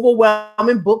ass,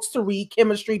 overwhelming books to read,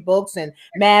 chemistry books and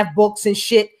math books and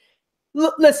shit.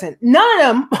 Listen, none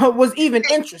of them was even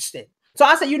interesting. So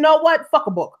I said, you know what? Fuck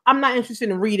a book. I'm not interested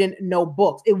in reading no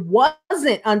books. It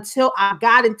wasn't until I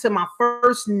got into my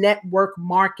first network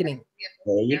marketing.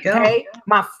 There you go. Okay?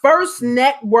 My first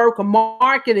network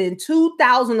marketing in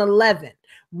 2011,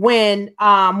 when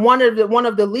one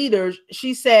of the leaders,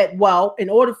 she said, well, in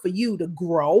order for you to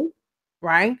grow,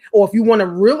 right? Or if you want to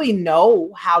really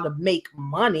know how to make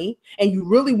money and you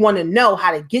really want to know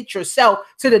how to get yourself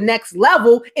to the next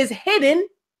level, is hidden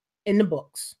in the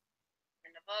books.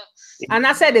 And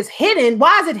I said, it's hidden.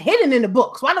 Why is it hidden in the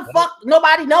books? Why the fuck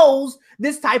nobody knows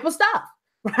this type of stuff?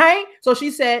 Right? So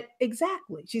she said,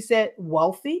 exactly. She said,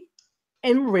 wealthy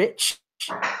and rich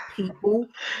people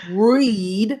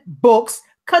read books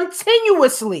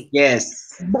continuously.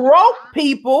 Yes. Broke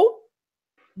people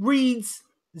reads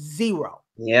 0.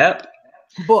 Yep.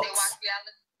 Books.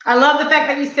 I love the fact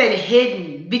that you said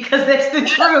hidden, because that's the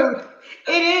truth.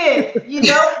 It is, you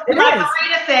know, like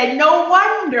Marina said, no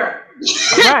wonder.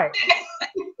 Right.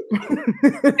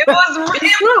 It was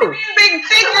really big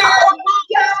figure.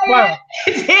 plural.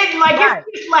 It's hidden, like Right.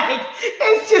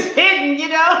 it's just hidden, you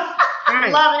know. I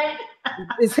love it.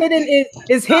 It's hidden.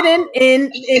 It's hidden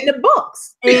in the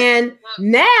books, and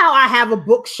now I have a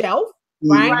bookshelf.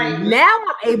 Right now,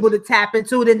 I'm able to tap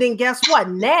into it, and then guess what?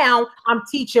 Now I'm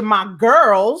teaching my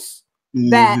girls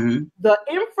that the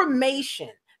information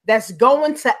that's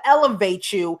going to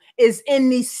elevate you is in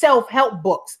these self-help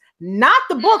books, not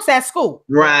the books at school.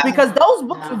 Right. Because those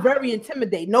books are very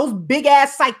intimidating. Those big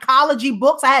ass psychology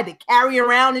books I had to carry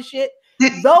around and shit.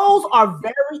 Those are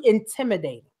very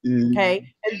intimidating. Okay.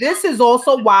 And this is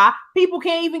also why people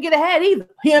can't even get ahead either.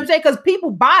 You know what I'm saying? Because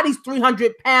people buy these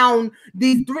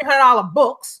these $300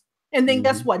 books, and then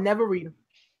guess what? Never read them.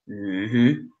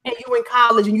 And you in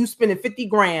college and you spending 50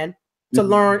 grand to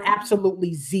learn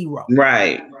absolutely zero.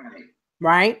 Right.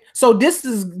 Right. So this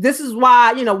is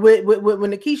why, you know, when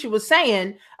Nakisha was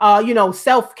saying, you know,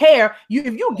 self-care,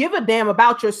 if you give a damn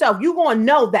about yourself, you're going to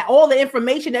know that all the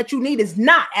information that you need is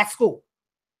not at school.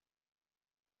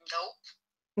 Nope.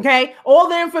 Okay. All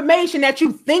the information that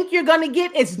you think you're going to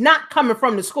get is not coming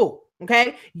from the school.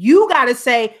 Okay. You got to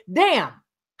say, damn,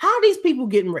 how are these people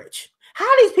getting rich? How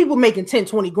are these people making 10,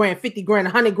 20 grand, 50 grand,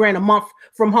 100 grand a month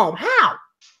from home? How?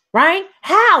 Right?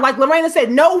 How? Like Lorena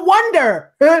said, no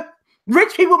wonder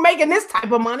rich people making this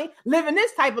type of money, living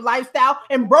this type of lifestyle,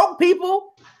 and broke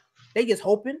people, they just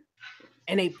hoping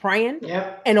and they praying,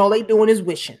 and all they doing is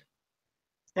wishing.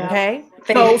 Okay.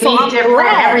 So I'm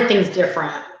glad everything's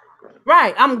different.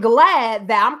 Right. I'm glad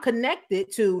that I'm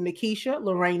connected to Nakisha,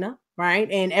 Lorena, right?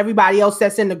 And everybody else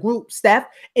that's in the group, Steph,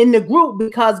 in the group,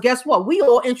 because guess what? We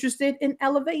all interested in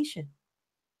elevation.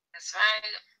 That's right.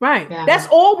 Right. Yeah. That's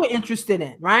all we're interested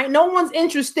in, right? No one's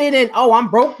interested in, oh, I'm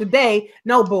broke today.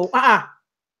 No, boo.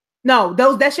 No,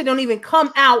 that shit don't even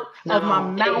come out of my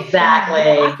mouth. Exactly.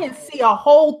 I can see a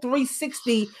whole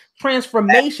 360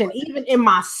 transformation, even in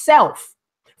myself,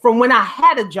 from when I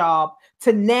had a job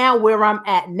to now where I'm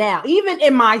at now. Even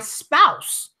in my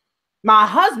spouse, my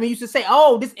husband used to say,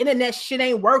 oh, this internet shit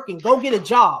ain't working. Go get a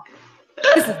job.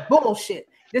 This is bullshit.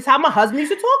 This is how my husband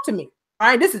used to talk to me. All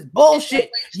right, this is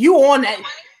bullshit. You on that?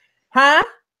 Huh? I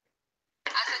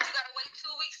said you gotta wait 2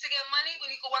 weeks to get money when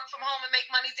you can work from home and make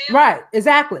money daily. Right,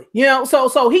 exactly. You know,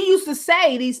 so he used to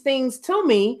say these things to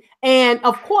me, and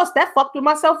of course that fucked with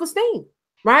my self-esteem.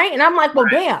 Right. And I'm like, well,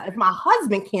 damn, if my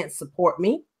husband can't support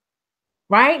me.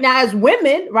 Right now, as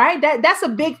women, right, that's a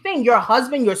big thing. Your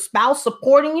husband, your spouse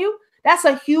supporting you. That's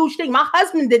a huge thing. My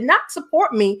husband did not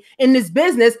support me in this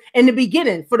business in the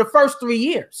beginning for the first 3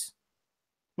 years.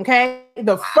 Okay.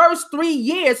 The first 3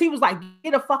 years, he was like,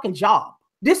 get a fucking job.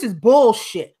 This is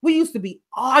bullshit. We used to be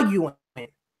arguing.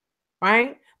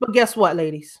 Right. But guess what,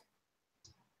 ladies?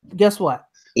 Guess what?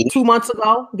 2 months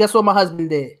ago, guess what my husband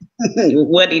did?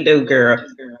 What'd he do, girl?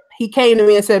 He came to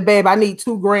me and said, babe, I need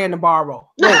 $2 grand to borrow.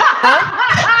 Wait, huh?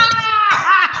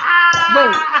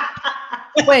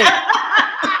 Wait.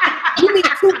 You need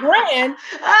 $2 grand?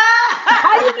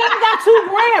 How you never got $2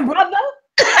 grand, brother?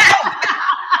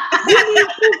 You need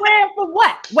 $2 grand for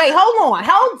what? Wait, hold on.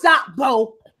 Hold up,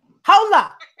 bro. Hold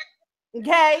up.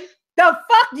 Okay? The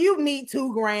fuck you need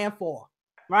 $2 grand for?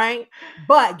 Right?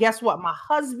 But guess what? My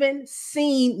husband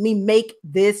seen me make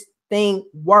this thing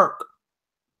work.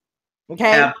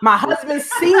 Okay. Yeah. My husband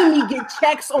seen me get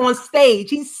checks on stage.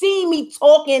 He's seen me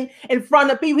talking in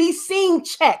front of people. He's seen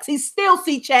checks. He still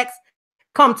see checks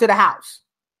come to the house.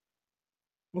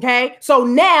 Okay. So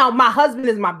now my husband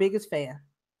is my biggest fan.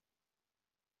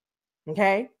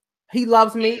 Okay. He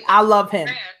loves me. I love him.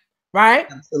 Right?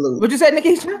 Absolutely. What'd you say,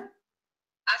 Nakisha?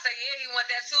 I said, yeah, he want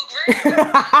that $2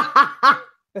 grand.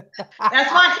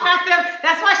 That's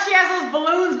why she has those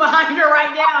balloons behind her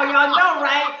right now. Y'all know,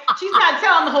 right? She's not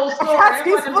telling the whole story. That's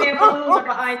why the damn balloons are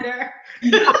behind her.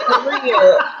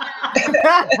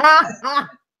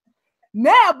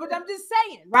 Now, but I'm just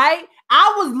saying, right?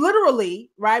 I was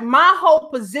literally, right? My whole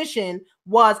position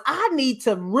was I need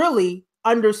to really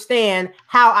understand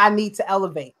how I need to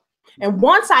elevate. And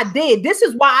once I did, this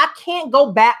is why I can't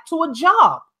go back to a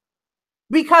job,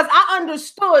 because I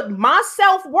understood my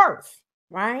self-worth.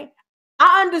 Right?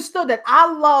 I understood that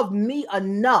I love me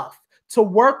enough to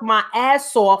work my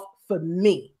ass off for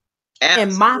me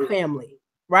and my family.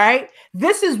 Right?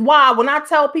 This is why when I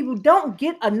tell people don't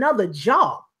get another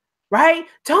job, right?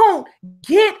 Don't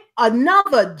get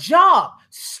another job.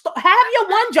 Have your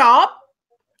one job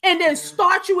and then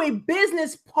start you a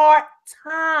business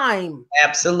part-time.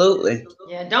 Absolutely.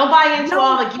 Yeah, don't buy into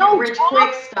all the get rich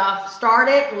quick stuff. Start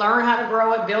it, learn how to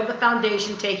grow it, build the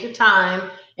foundation, take your time.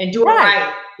 And do it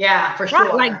right. Yeah, for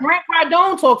sure. Like Grant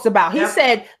Cardone talks about. He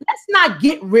said, let's not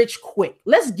get rich quick.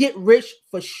 Let's get rich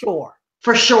for sure.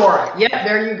 For sure. Yep,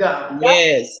 there you go.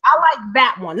 Yes. I like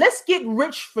that one. Let's get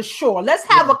rich for sure. Let's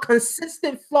have a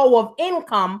consistent flow of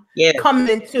income coming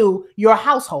into your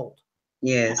household.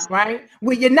 Yes. Right?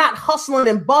 Where you're not hustling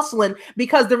and bustling,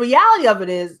 because the reality of it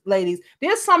is, ladies,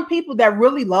 there's some people that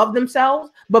really love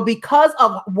themselves, but because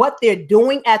of what they're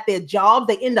doing at their jobs,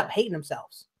 they end up hating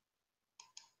themselves.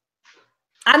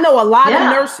 I know a lot of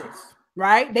nurses,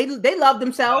 right? They love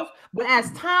themselves, but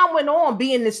as time went on,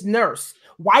 being this nurse,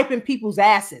 wiping people's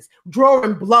asses,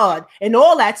 drawing blood, and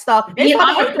all that stuff, being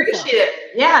unappreciated.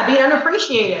 Yeah, being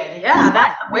unappreciated. Yeah,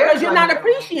 that's because you're not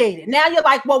appreciated. Now you're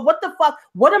like, well, what the fuck?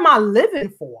 What am I living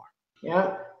for?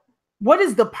 Yeah. What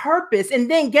is the purpose?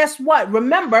 And then guess what?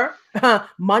 Remember,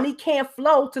 money can't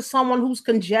flow to someone who's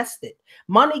congested.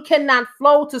 Money cannot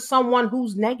flow to someone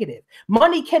who's negative.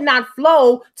 Money cannot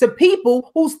flow to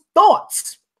people whose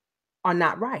thoughts are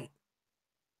not right.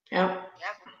 Yeah.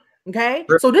 Okay,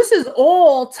 so this is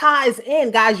all ties in,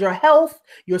 guys, your health,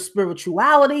 your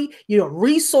spirituality, your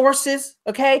resources.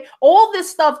 Okay, all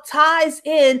this stuff ties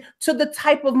in to the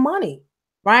type of money,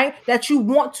 right, that you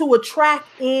want to attract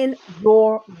in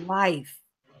your life.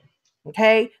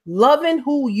 Okay, loving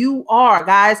who you are,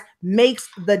 guys, makes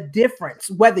the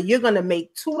difference, whether you're going to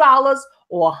make $2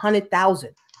 or 100,000.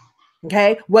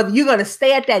 Okay, whether you're going to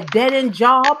stay at that dead-end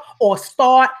job or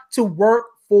start to work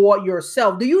for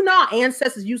yourself. Do you know our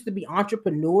ancestors used to be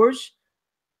entrepreneurs?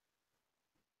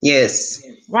 Yes.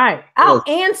 Right. Our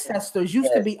ancestors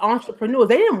used to be entrepreneurs.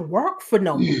 They didn't work for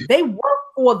no one. They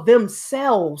worked for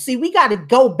themselves. See, we got to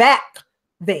go back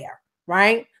there,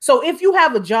 right? So if you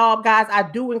have a job, guys,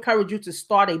 I do encourage you to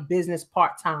start a business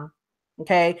part-time,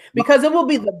 okay? Because it will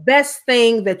be the best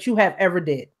thing that you have ever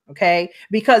did, okay?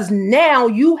 Because now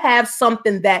you have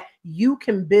something that you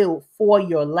can build for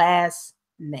your last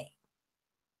name.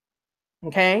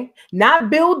 Okay,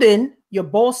 not building your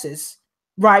boss's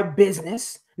right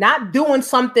business, not doing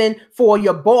something for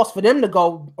your boss for them to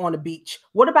go on the beach.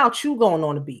 What about you going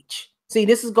on the beach? See,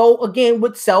 this is go again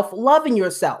with self-loving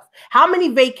yourself. How many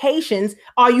vacations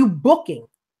are you booking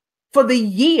for the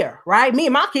year, right? Me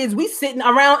and my kids, we sitting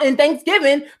around in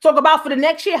Thanksgiving, talk about for the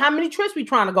next year, how many trips we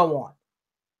trying to go on,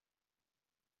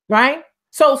 right?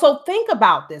 So think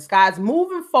about this, guys,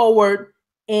 moving forward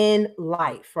in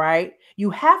life, right? You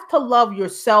have to love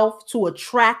yourself to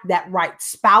attract that right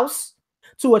spouse,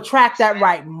 to attract that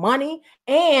right money,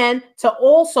 and to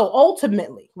also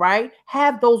ultimately, right,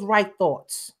 have those right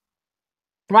thoughts.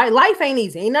 Right? Life ain't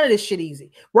easy. Ain't none of this shit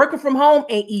easy. Working from home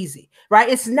ain't easy, right?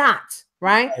 It's not,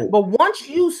 right? But once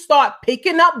you start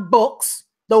picking up books,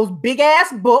 those big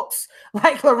ass books,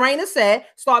 like Lorena said,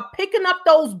 start picking up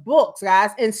those books,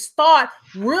 guys, and start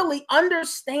really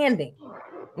understanding.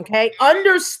 Okay,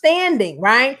 understanding,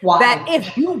 right? Wow. That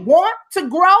if you want to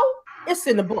grow, it's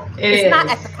in the book. It's not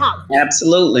at the college.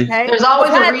 Absolutely. Okay? There's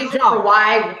always a reason for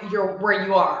why you're where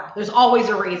you are. There's always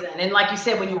a reason. And like you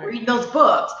said, when you read those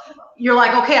books, you're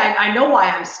like, okay, I know why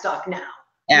I'm stuck now.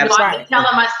 You know, I've been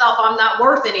telling myself I'm not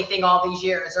worth anything all these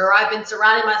years, or I've been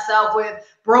surrounding myself with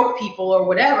broke people or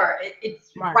whatever.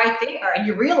 It's right there. And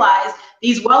you realize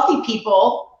these wealthy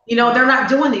people, you know, they're not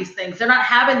doing these things. They're not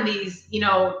having these, you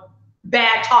know,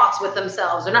 bad talks with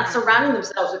themselves. They're not surrounding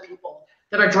themselves with people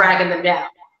that are dragging them down.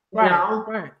 Right. You know?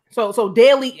 Right. So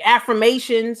daily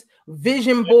affirmations,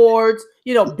 vision boards,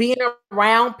 you know, being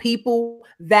around people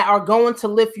that are going to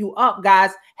lift you up, guys,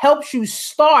 helps you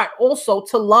start also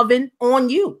to loving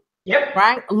on you. Yep.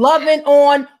 Right. Loving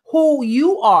on who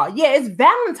you are. Yeah, it's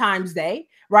Valentine's Day,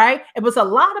 right? It was a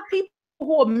lot of people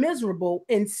who are miserable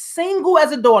and single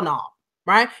as a doorknob.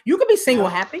 Right? You can be single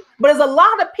happy, but there's a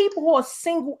lot of people who are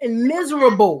single and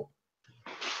miserable.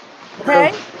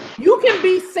 Okay? You can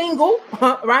be single,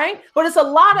 right? But it's a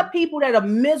lot of people that are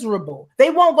miserable.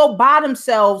 They won't go buy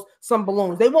themselves some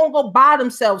balloons. They won't go buy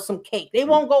themselves some cake. They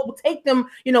won't go take them,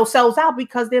 you know, selves out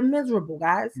because they're miserable,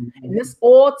 guys. And this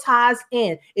all ties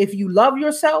in. If you love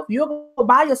yourself, you'll go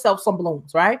buy yourself some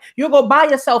balloons, right? You'll go buy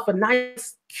yourself a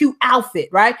nice, cute outfit,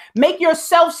 right? Make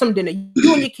yourself some dinner,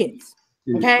 you and your kids.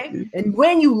 Okay. And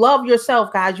when you love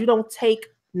yourself, guys, you don't take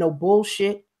no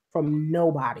bullshit from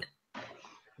nobody.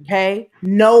 Okay.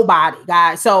 Nobody,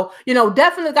 guys. So, you know,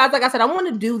 definitely, guys, like I said, I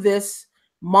want to do this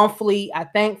monthly. I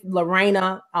thank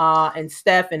Lorena and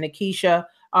Steph and Nakisha,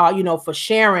 you know, for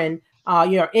sharing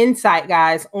your insight,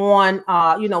 guys, on,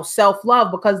 you know, self-love,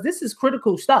 because this is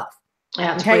critical stuff.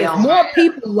 Yeah, okay. If more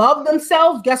people love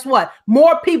themselves, guess what?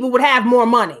 More people would have more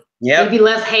money. Yeah. Maybe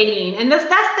less hating. And that's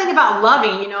the thing about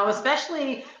loving, you know,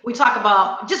 especially we talk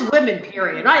about just women,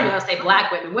 period. Not even gonna say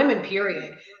black women, women,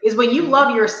 period. Is when you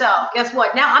love yourself, guess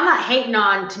what? Now I'm not hating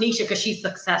on Tanisha because she's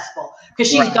successful, because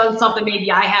she's done something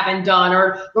maybe I haven't done,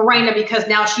 or Lorena because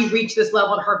now she reached this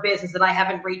level in her business that I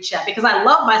haven't reached yet. Because I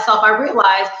love myself, I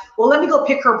realize, well, let me go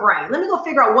pick her brain. Let me go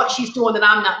figure out what she's doing that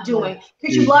I'm not doing.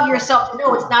 Because you love yourself to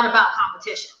know it's not about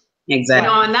competition. Exactly.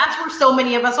 You know, and that's where so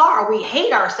many of us are. We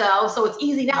hate ourselves, so it's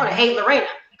easy now to hate Lorena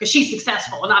because she's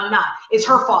successful and I'm not. It's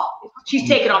her fault. She's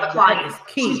taking all the clients.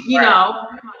 Key. You know.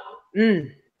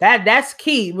 That's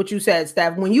key. What you said,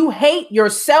 Steph. When you hate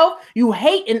yourself, you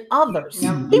hate in others.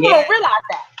 People don't realize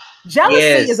that.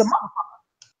 Jealousy is a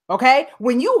motherfucker. Okay,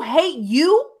 when you hate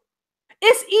you,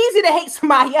 it's easy to hate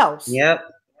somebody else. Yep.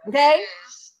 Okay.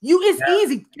 It's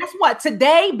easy. Guess what?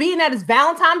 Today, being that it's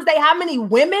Valentine's Day, how many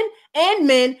women and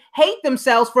men hate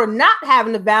themselves for not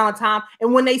having a Valentine?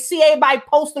 And when they see everybody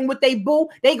posting with they boo,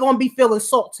 they gonna be feeling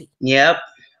salty. Yep.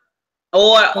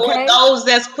 Or those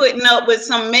that's putting up with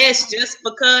some mess just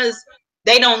because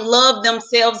they don't love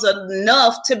themselves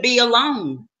enough to be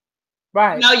alone.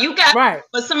 Right. No, you got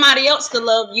for somebody else to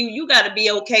love you, you got to be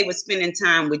okay with spending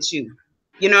time with you.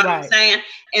 You know what I'm saying?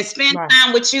 And spend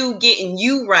time with you getting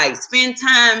you right. Spend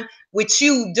time with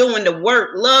you doing the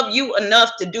work. Love you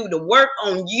enough to do the work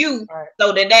on you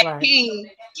so that king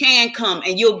can come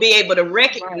and you'll be able to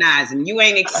recognize him. You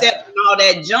ain't accepting all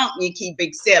that junk you keep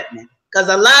accepting. Because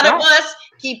a lot of us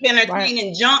keep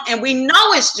entertaining junk and we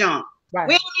know it's junk. We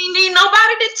don't even need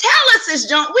nobody to tell us it's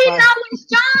junk. We know it's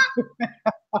junk.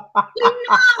 We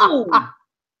know.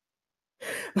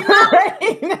 You know,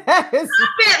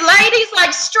 stop it, ladies,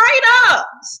 like straight up,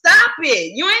 stop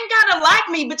it. You ain't gotta like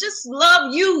me, but just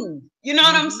love you. You know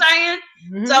what I'm saying?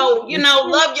 So, you know,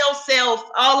 love yourself.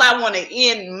 All I want to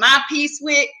end my piece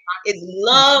with is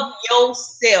love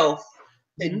yourself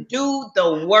to do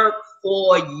the work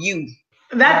for you.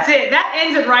 That's it. That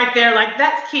ends it right there. Like,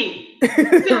 that's key.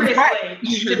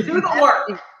 Seriously, to do the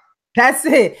work. That's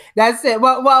it. That's it.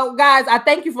 Well, guys, I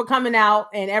thank you for coming out,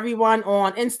 and everyone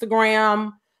on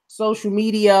Instagram, social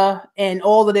media, and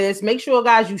all of this. Make sure,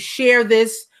 guys, you share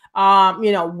this,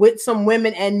 you know, with some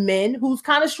women and men who's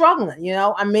kind of struggling. You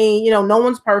know, I mean, you know, no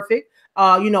one's perfect.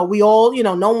 You know, we all, you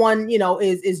know, no one, you know,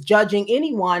 is judging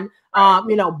anyone.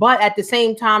 You know, but at the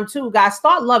same time, too, guys,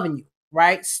 start loving you.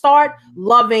 Right? Start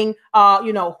loving,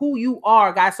 you know, who you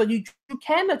are, guys. So you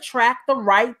can attract the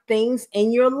right things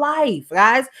in your life,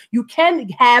 guys. You can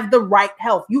have the right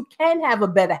health. You can have a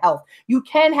better health. You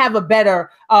can have a better,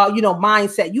 you know,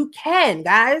 mindset. You can,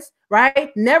 guys,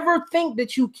 right? Never think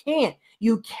that you can't.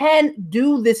 You can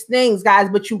do these things, guys,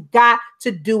 but you got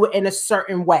to do it in a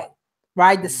certain way,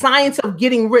 right? The Science of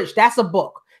Getting Rich. That's a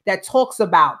book that talks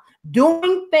about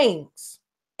doing things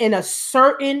in a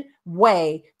certain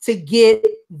way to get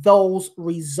those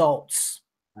results.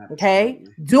 Okay.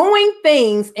 Doing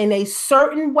things in a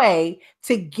certain way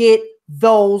to get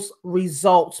those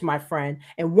results, my friend.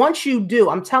 And once you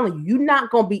do, I'm telling you, you're not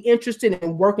going to be interested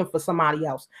in working for somebody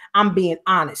else. I'm being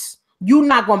honest. You're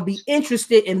not going to be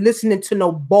interested in listening to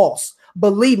no boss.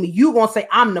 Believe me, you're going to say,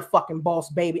 I'm the fucking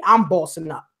boss, baby. I'm bossing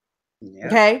up.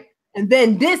 Okay. And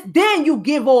then you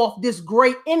give off this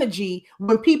great energy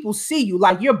when people see you,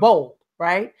 like you're bold,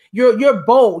 right? You're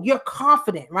bold, you're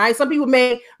confident, right? Some people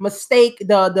may mistake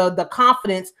the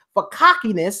confidence for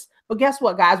cockiness, but guess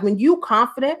what, guys? When you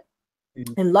confident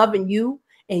and loving you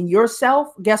and yourself,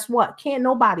 guess what? Can't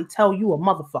nobody tell you a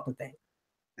motherfucking thing.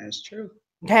 That's true.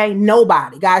 Okay,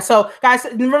 nobody, guys. So, guys,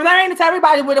 remember to tell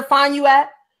everybody where to find you at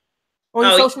on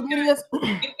your social medias.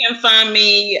 You can find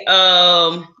me.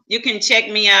 You can check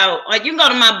me out. Like, you can go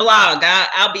to my blog.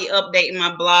 I'll be updating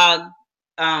my blog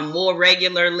more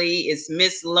regularly. It's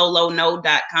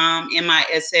misslolono.com,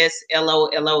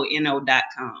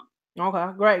 MISSLOLONO.com.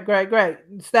 Okay, great.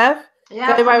 Steph?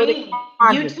 Yeah, for me,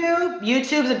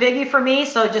 YouTube's a biggie for me.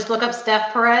 So just look up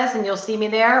Steph Perez and you'll see me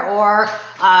there, or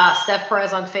Steph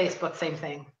Perez on Facebook, same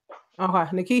thing. Okay,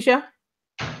 Nikisha?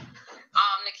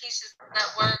 Nikisha's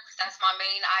Network, that's my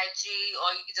main IG,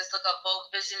 or you can just look up both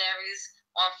Visionaries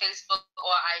on Facebook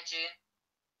or IG.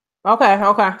 Okay.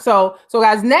 So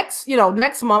guys, next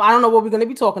month, I don't know what we're going to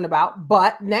be talking about,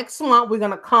 but next month we're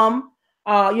going to come,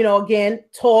 again,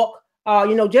 talk,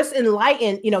 just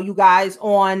enlighten, you guys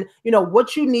on,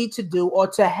 what you need to do or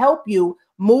to help you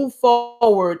move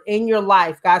forward in your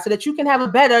life, guys, so that you can have a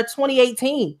better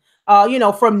 2018,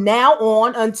 from now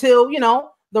on until,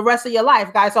 the rest of your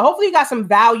life, guys. So hopefully you got some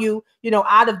value,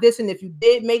 out of this. And if you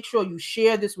did, make sure you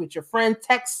share this with your friends,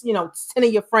 text, 10 of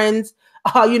your friends,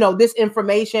 this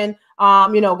information,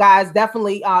 You know, guys,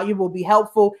 definitely you will be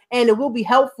helpful, and it will be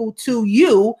helpful to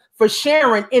you for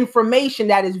sharing information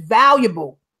that is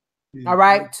valuable. All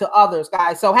right, to others,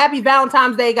 guys. So happy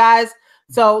Valentine's Day, guys.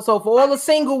 So for all the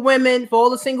single women,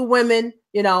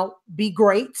 you know, be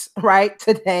great, right?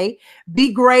 Today,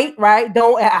 be great, right?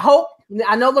 Don't,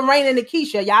 I know Lorraine and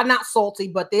Nikisha, y'all not salty,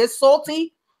 but there's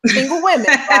salty single women,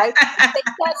 right? Take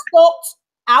that salt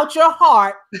out your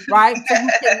heart, right? So you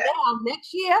can now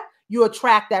next year you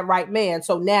attract that right man.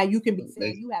 So now you can be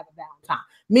saying you have a Valentine.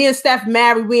 Me and Steph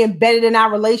married, we embedded in our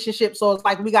relationship, so it's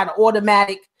like we got an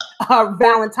automatic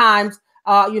Valentine's,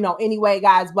 you know, anyway,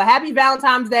 guys. But happy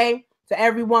Valentine's Day to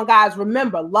everyone, guys.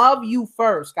 Remember, love you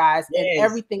first, guys, and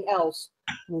everything else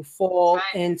will fall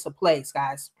into place,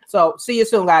 guys. So see you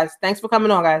soon, guys. Thanks for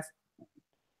coming on, guys.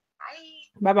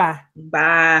 Bye.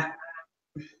 Bye.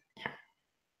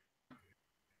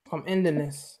 I'm ending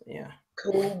this. Yeah.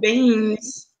 Cool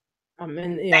beans. I'm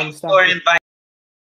in. Yeah, Thanks for inviting.